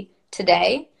see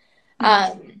today.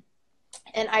 And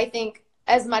I think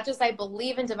as much as I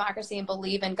believe in democracy and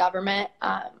believe in government,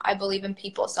 I believe in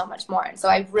people so much more. And so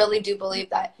I really do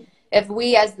believe that if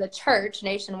we as the church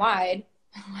nationwide,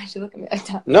 why'd you look at me like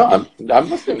that? No, I'm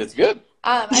listening. It's good.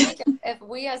 I think if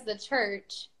we as the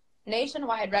church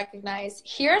nationwide recognize,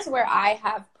 here's where I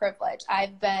have privilege.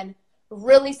 I've been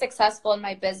really successful in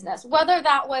my business, whether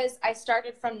that was I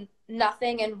started from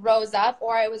nothing and rose up,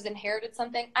 or I was inherited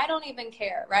something. I don't even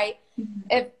care, right?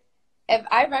 If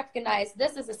I recognize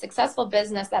this is a successful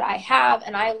business that I have,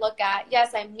 and I look at,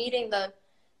 yes, I'm meeting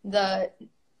the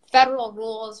federal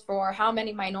rules for how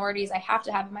many minorities I have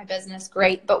to have in my business,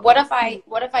 great. But what if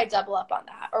I double up on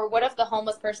that? Or what if the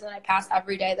homeless person that I pass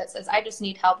every day that says, I just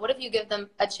need help, what if you give them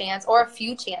a chance or a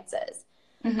few chances?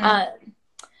 I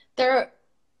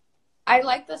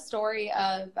like the story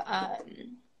of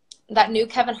that new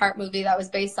Kevin Hart movie that was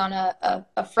based on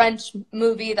a French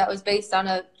movie that was based on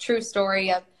a true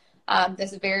story of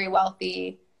this very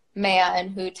wealthy man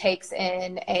who takes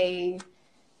in a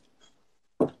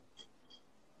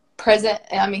prison.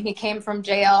 I mean, he came from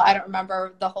jail. I don't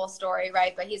remember the whole story,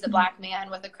 right? But he's a black man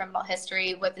with a criminal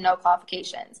history with no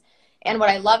qualifications. And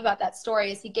what I love about that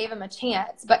story is he gave him a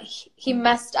chance, but he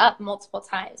messed up multiple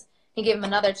times. He gave him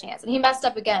another chance, and he messed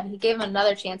up again. He gave him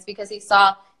another chance because he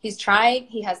saw he's trying.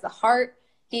 He has the heart.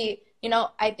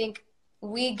 I think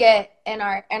we get in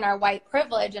our white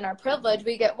privilege and our privilege,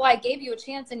 we get, well, I gave you a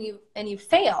chance and you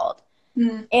failed.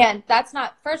 And that's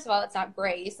not, first of all, it's not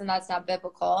grace, and that's not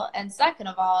biblical. And second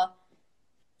of all,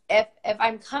 if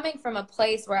I'm coming from a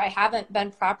place where I haven't been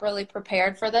properly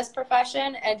prepared for this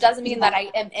profession, it doesn't mean that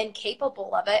I am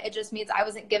incapable of it. It just means I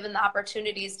wasn't given the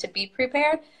opportunities to be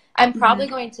prepared. I'm probably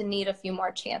going to need a few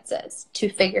more chances to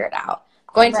figure it out.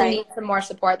 I'm going to need some more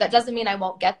support. That doesn't mean I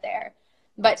won't get there.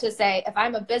 But to say, if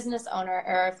I'm a business owner,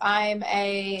 or if I'm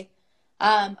a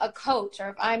coach, or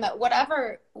if I'm at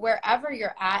wherever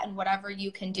you're at and whatever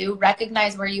you can do,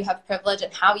 recognize where you have privilege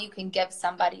and how you can give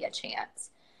somebody a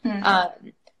chance.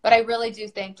 But I really do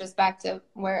think, just back to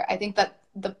where I think that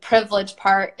the privilege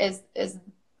part is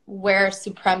where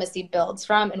supremacy builds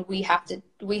from, and we have to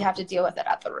deal with it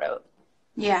at the root.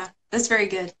 Yeah, that's very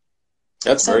good.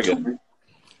 That's very good.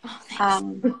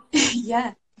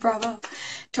 Yeah, bravo.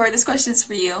 Tori, this question is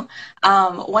for you.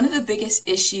 One of the biggest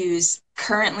issues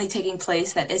currently taking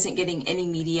place that isn't getting any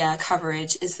media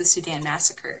coverage is the Sudan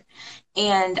massacre.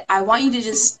 And I want you to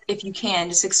just, if you can,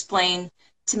 just explain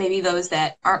to maybe those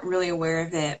that aren't really aware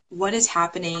of it, what is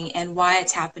happening and why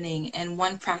it's happening, and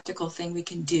one practical thing we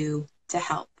can do to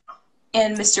help.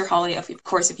 And Mr. Hawley, of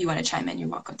course, if you want to chime in, you're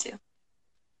welcome to.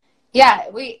 Yeah,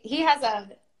 he has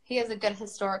a good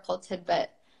historical tidbit.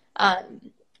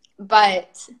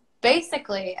 But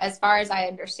basically, as far as I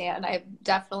understand, I'm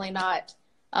definitely not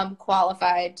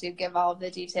qualified to give all of the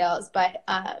details, but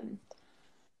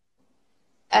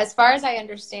as far as I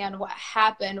understand, what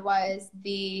happened was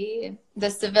the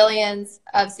civilians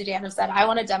of Sudan have said, I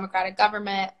want a democratic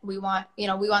government. We want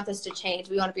this to change.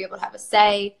 We want to be able to have a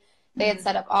say. They had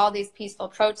set up all these peaceful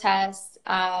protests.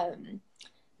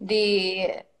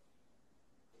 The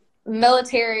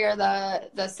military or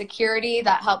the security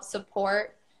that helped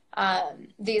support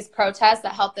these protests,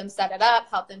 that helped them set it up,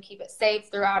 helped them keep it safe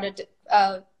throughout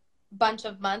a bunch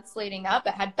of months leading up.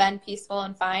 It had been peaceful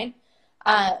and fine.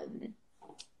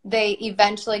 They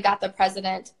eventually got the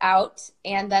president out,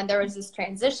 and then there was this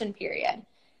transition period.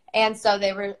 And so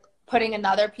they were putting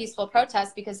another peaceful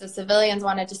protest because the civilians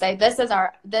wanted to say, this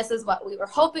is what we were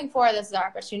hoping for. This is our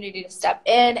opportunity to step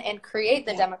in and create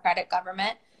the democratic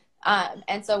government.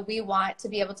 And so we want to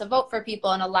be able to vote for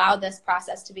people and allow this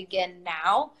process to begin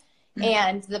now.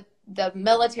 And the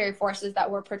military forces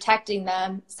that were protecting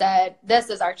them said,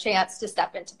 this is our chance to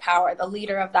step into power, the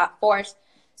leader of that force.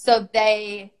 So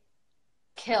they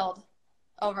killed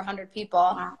over 100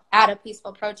 people at a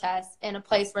peaceful protest in a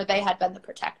place where they had been the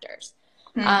protectors,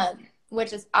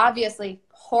 which is obviously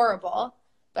horrible.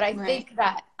 But I think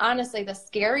that, honestly, the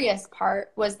scariest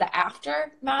part was the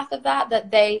aftermath of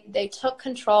that they took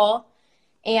control,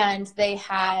 and they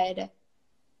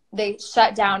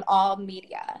shut down all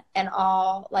media and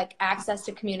all like access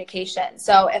to communication.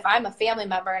 So if I'm a family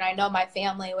member and I know my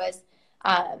family was,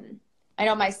 I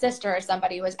know my sister or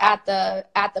somebody was at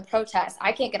the protest,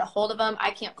 I can't get a hold of them.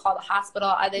 I can't call the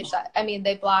hospital.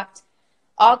 They blocked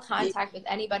all contact with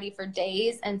anybody for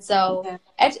days. And so,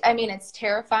 it's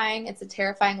terrifying. It's a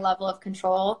terrifying level of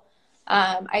control.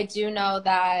 I do know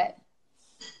that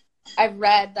I've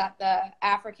read that the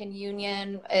African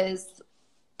Union is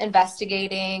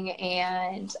investigating,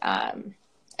 and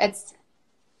it's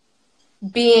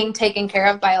being taken care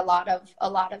of by a lot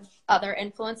of other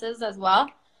influences as well.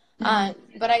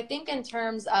 But I think in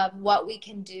terms of what we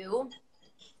can do,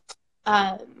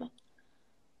 I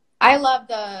love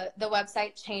the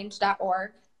website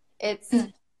change.org.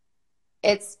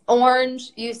 It's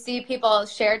orange. You see people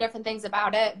share different things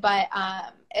about it, but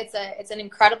it's an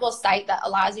incredible site that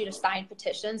allows you to sign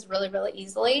petitions really, really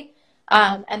easily.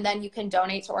 And then you can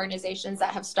donate to organizations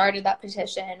that have started that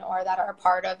petition or that are a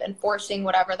part of enforcing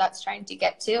whatever that's trying to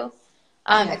get to.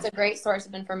 It's a great source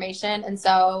of information. And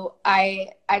so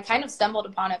I kind of stumbled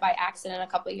upon it by accident a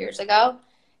couple of years ago.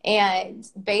 And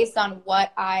based on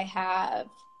what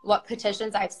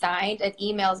petitions I've signed, it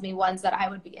emails me ones that I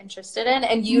would be interested in.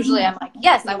 And usually I'm like,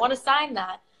 yes, I want to sign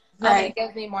that. And it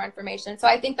gives me more information. So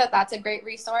I think that that's a great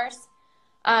resource.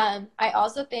 I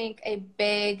also think a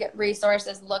big resource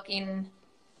is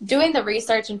doing the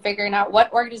research and figuring out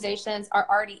what organizations are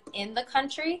already in the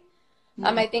country.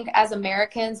 I think as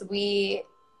Americans, we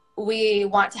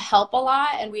want to help a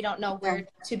lot, and we don't know where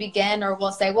to begin, or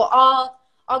we'll say, well,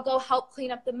 I'll go help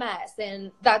clean up the mess.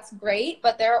 And that's great.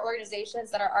 But there are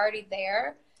organizations that are already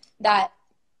there that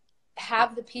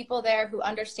have the people there who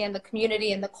understand the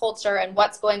community and the culture and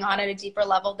what's going on at a deeper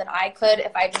level than I could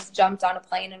if I just jumped on a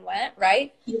plane and went,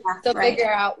 right?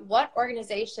 Figure out what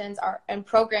organizations and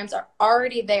programs are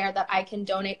already there that I can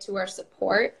donate to or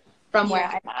support from where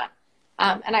I'm at.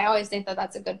 And I always think that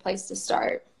that's a good place to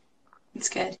start. That's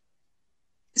good.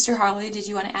 Mr. Harley, did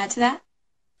you want to add to that?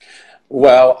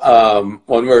 Well,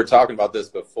 when we were talking about this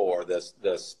before,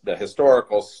 the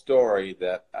historical story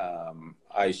that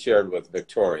I shared with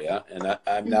Victoria, and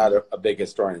I'm not a big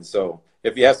historian, so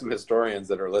if you have some historians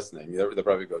that are listening, they'll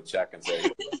probably go check and say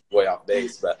way off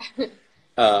base. But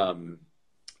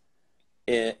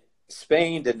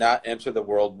Spain did not enter the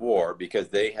World War because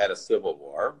they had a civil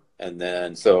war, and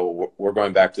then so we're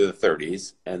going back to the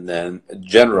 30s, and then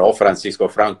General Francisco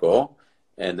Franco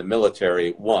and the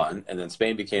military won, and then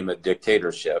Spain became a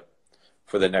dictatorship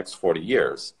for the next 40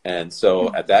 years. And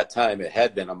so at that time, it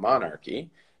had been a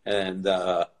monarchy, and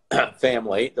the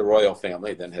royal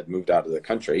family, then had moved out of the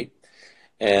country.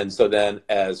 And so then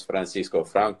as Francisco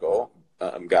Franco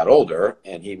got older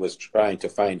and he was trying to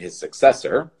find his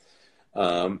successor,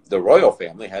 the royal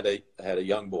family had a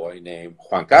young boy named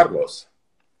Juan Carlos.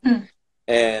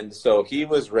 And so he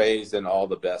was raised in all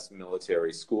the best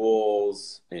military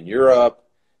schools in Europe,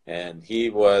 and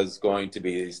he was going to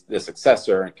be the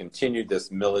successor and continue this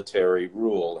military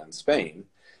rule in Spain.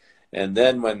 And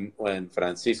then when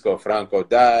Francisco Franco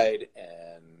died,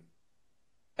 and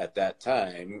at that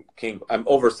time, I'm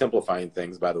oversimplifying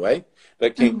things, by the way,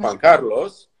 but King Juan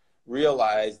Carlos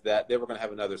realized that they were going to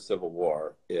have another civil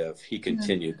war if he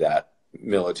continued that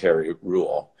military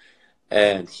rule.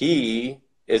 And he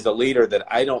is a leader that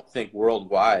I don't think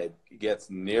worldwide gets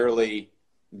nearly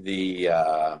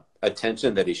the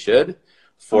attention that he should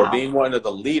for being one of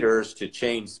the leaders to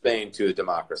change Spain to a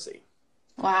democracy.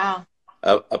 Wow.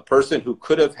 A person who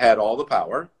could have had all the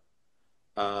power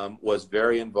was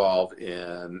very involved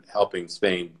in helping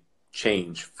Spain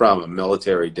change from a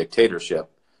military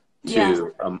dictatorship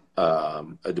to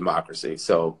a democracy.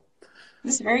 So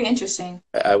this is very interesting.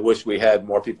 I wish we had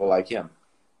more people like him.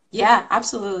 Yeah,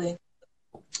 absolutely.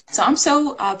 So I'm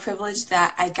so privileged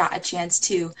that I got a chance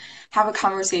to have a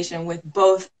conversation with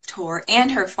both Tor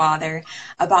and her father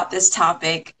about this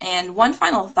topic. And one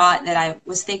final thought that I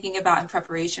was thinking about in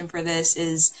preparation for this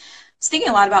is, I was thinking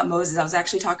a lot about Moses. I was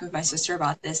actually talking with my sister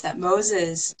about this, that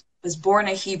Moses was born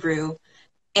a Hebrew.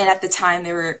 And at the time,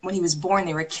 when he was born,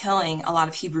 they were killing a lot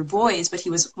of Hebrew boys, but he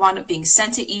wound up being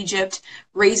sent to Egypt,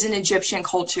 raised in Egyptian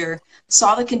culture,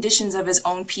 saw the conditions of his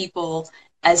own people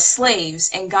as slaves,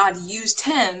 and God used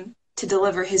him to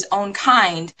deliver his own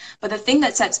kind. But the thing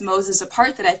that sets Moses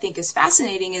apart that I think is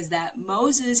fascinating is that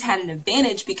Moses had an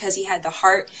advantage because he had the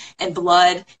heart and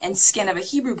blood and skin of a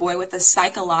Hebrew boy with a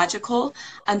psychological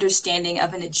understanding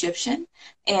of an Egyptian,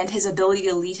 and his ability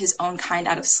to lead his own kind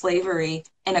out of slavery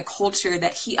in a culture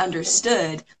that he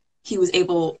understood. He was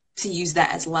able to use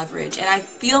that as leverage. And I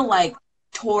feel like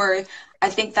Tor, I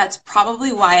think that's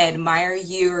probably why I admire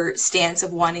your stance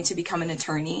of wanting to become an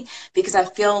attorney, because I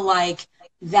feel like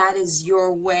that is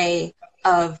your way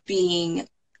of being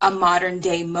a modern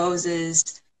day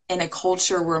Moses in a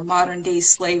culture where modern day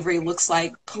slavery looks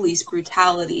like police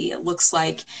brutality. It looks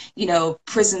like,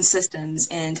 prison systems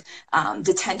and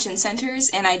detention centers.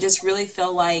 And I just really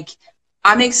feel like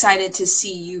I'm excited to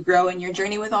see you grow in your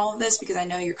journey with all of this, because I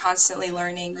know you're constantly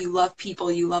learning. You love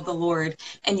people, you love the Lord,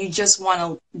 and you just want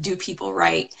to do people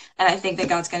right. And I think that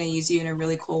God's going to use you in a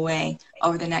really cool way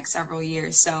over the next several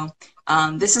years. So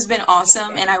this has been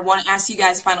awesome. And I want to ask you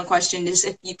guys a final question. Just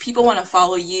if people want to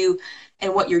follow you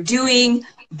and what you're doing,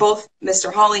 both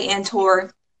Mr. Hawley and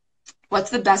Tor, what's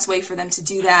the best way for them to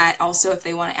do that? Also, if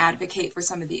they want to advocate for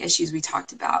some of the issues we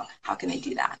talked about, how can they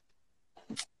do that?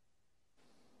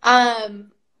 I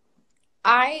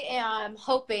am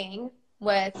hoping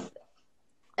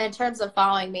in terms of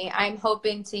following me, I'm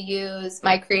hoping to use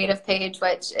my creative page,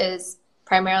 which is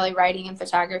primarily writing and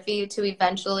photography, to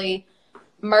eventually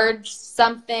merge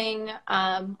something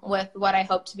with what I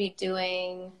hope to be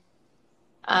doing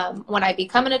when I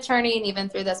become an attorney, and even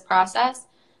through this process.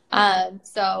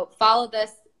 So follow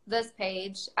this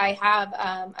page. I have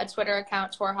a Twitter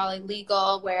account, Tor Hawley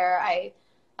Legal, where I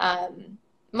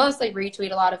mostly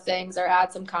retweet a lot of things or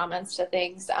add some comments to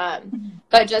things,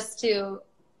 but just to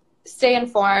stay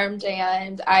informed.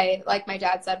 And I, like my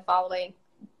dad said, following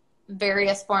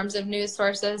various forms of news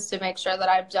sources to make sure that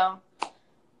I don't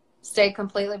stay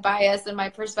completely biased in my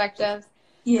perspective.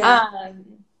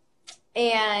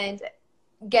 And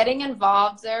getting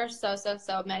involved. There are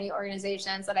so many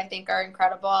organizations that I think are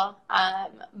incredible.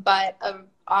 But an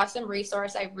awesome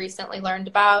resource I recently learned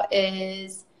about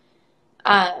is,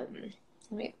 let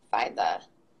me find the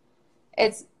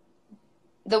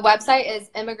website is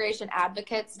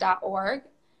immigrationadvocates.org.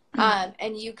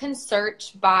 And you can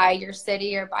search by your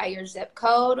city or by your zip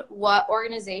code what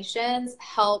organizations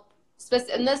help,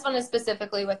 and this one is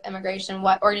specifically with immigration,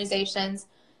 what organizations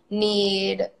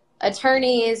need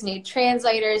attorneys, need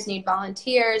translators, need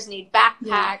volunteers, need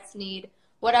backpacks, need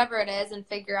whatever it is, and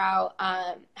figure out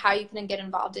how you can get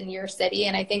involved in your city.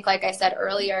 And I think, like I said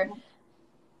earlier,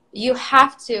 you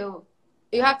have to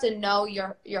know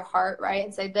your heart, right?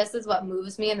 And say, this is what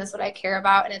moves me and this is what I care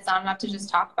about. And it's not enough to just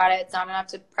talk about it. It's not enough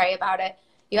to pray about it.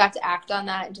 You have to act on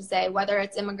that and to say, whether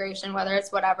it's immigration, whether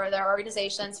it's whatever, there are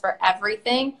organizations for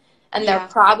everything. And they're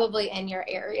probably in your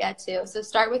area too. So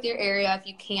start with your area. If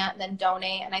you can't, then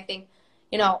donate. And I think,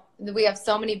 we have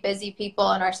so many busy people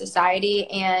in our society,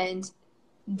 and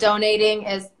donating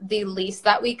is the least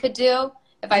that we could do.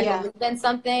 If I believe in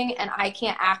something and I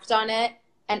can't act on it,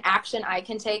 an action I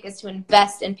can take is to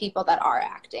invest in people that are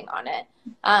acting on it.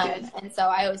 And so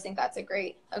I always think that's a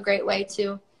great way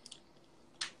to.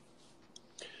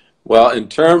 Well, in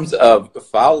terms of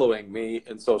following me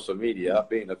in social media,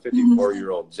 being a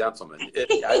 54-year-old gentleman,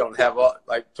 I don't have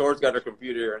Tor's got her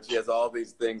computer here and she has all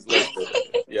these things listed.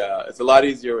 Yeah, it's a lot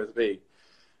easier with me.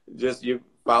 Just you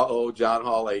follow John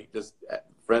Hawley, just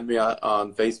friend me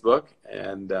on Facebook,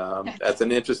 and that's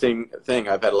an interesting thing.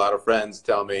 I've had a lot of friends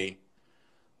tell me,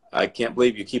 I can't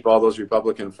believe you keep all those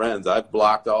Republican friends. I've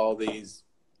blocked all these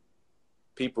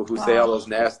people who say all those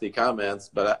nasty comments,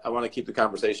 but I want to keep the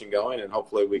conversation going, and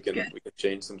hopefully we can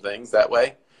change some things that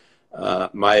way.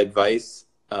 My advice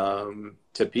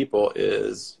to people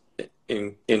is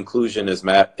inclusion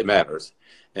it matters.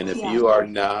 And if you are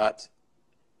not,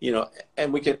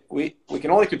 and we can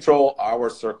only control our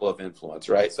circle of influence,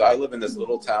 right? So I live in this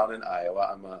little town in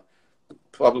Iowa. I'm a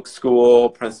public school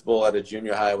principal at a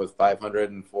junior high with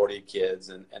 540 kids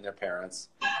and their parents.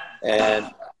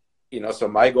 And so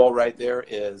my goal right there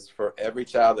is for every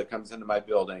child that comes into my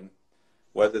building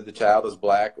whether the child is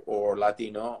Black or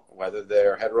Latino, whether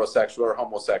they're heterosexual or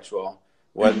homosexual,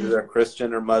 whether they're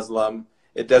Christian or Muslim.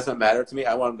 It doesn't matter to me.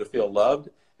 I want them to feel loved,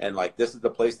 and like this is the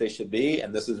place they should be,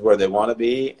 and this is where they want to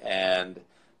be, and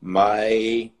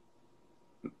my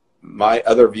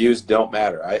other views don't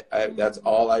matter. That's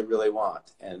all I really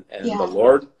want. And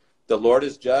the Lord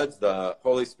is judge, the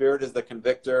Holy Spirit is the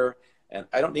convictor, and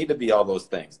I don't need to be all those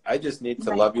things. I just need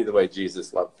to love you the way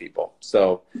Jesus loved people.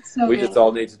 So we just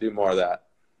all need to do more of that.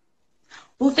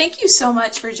 Well, thank you so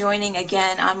much for joining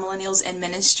again on Millennials in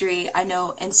Ministry. I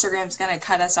know Instagram's going to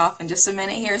cut us off in just a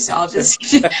minute here, so I'll just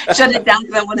shut it down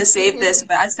because I want to save this.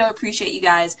 But I so appreciate you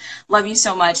guys. Love you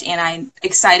so much, and I'm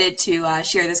excited to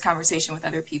share this conversation with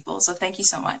other people. So thank you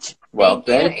so much. Well,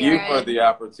 thank you for the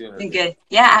opportunity. Good.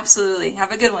 Yeah, absolutely.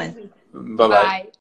 Have a good one. Bye-bye. Bye.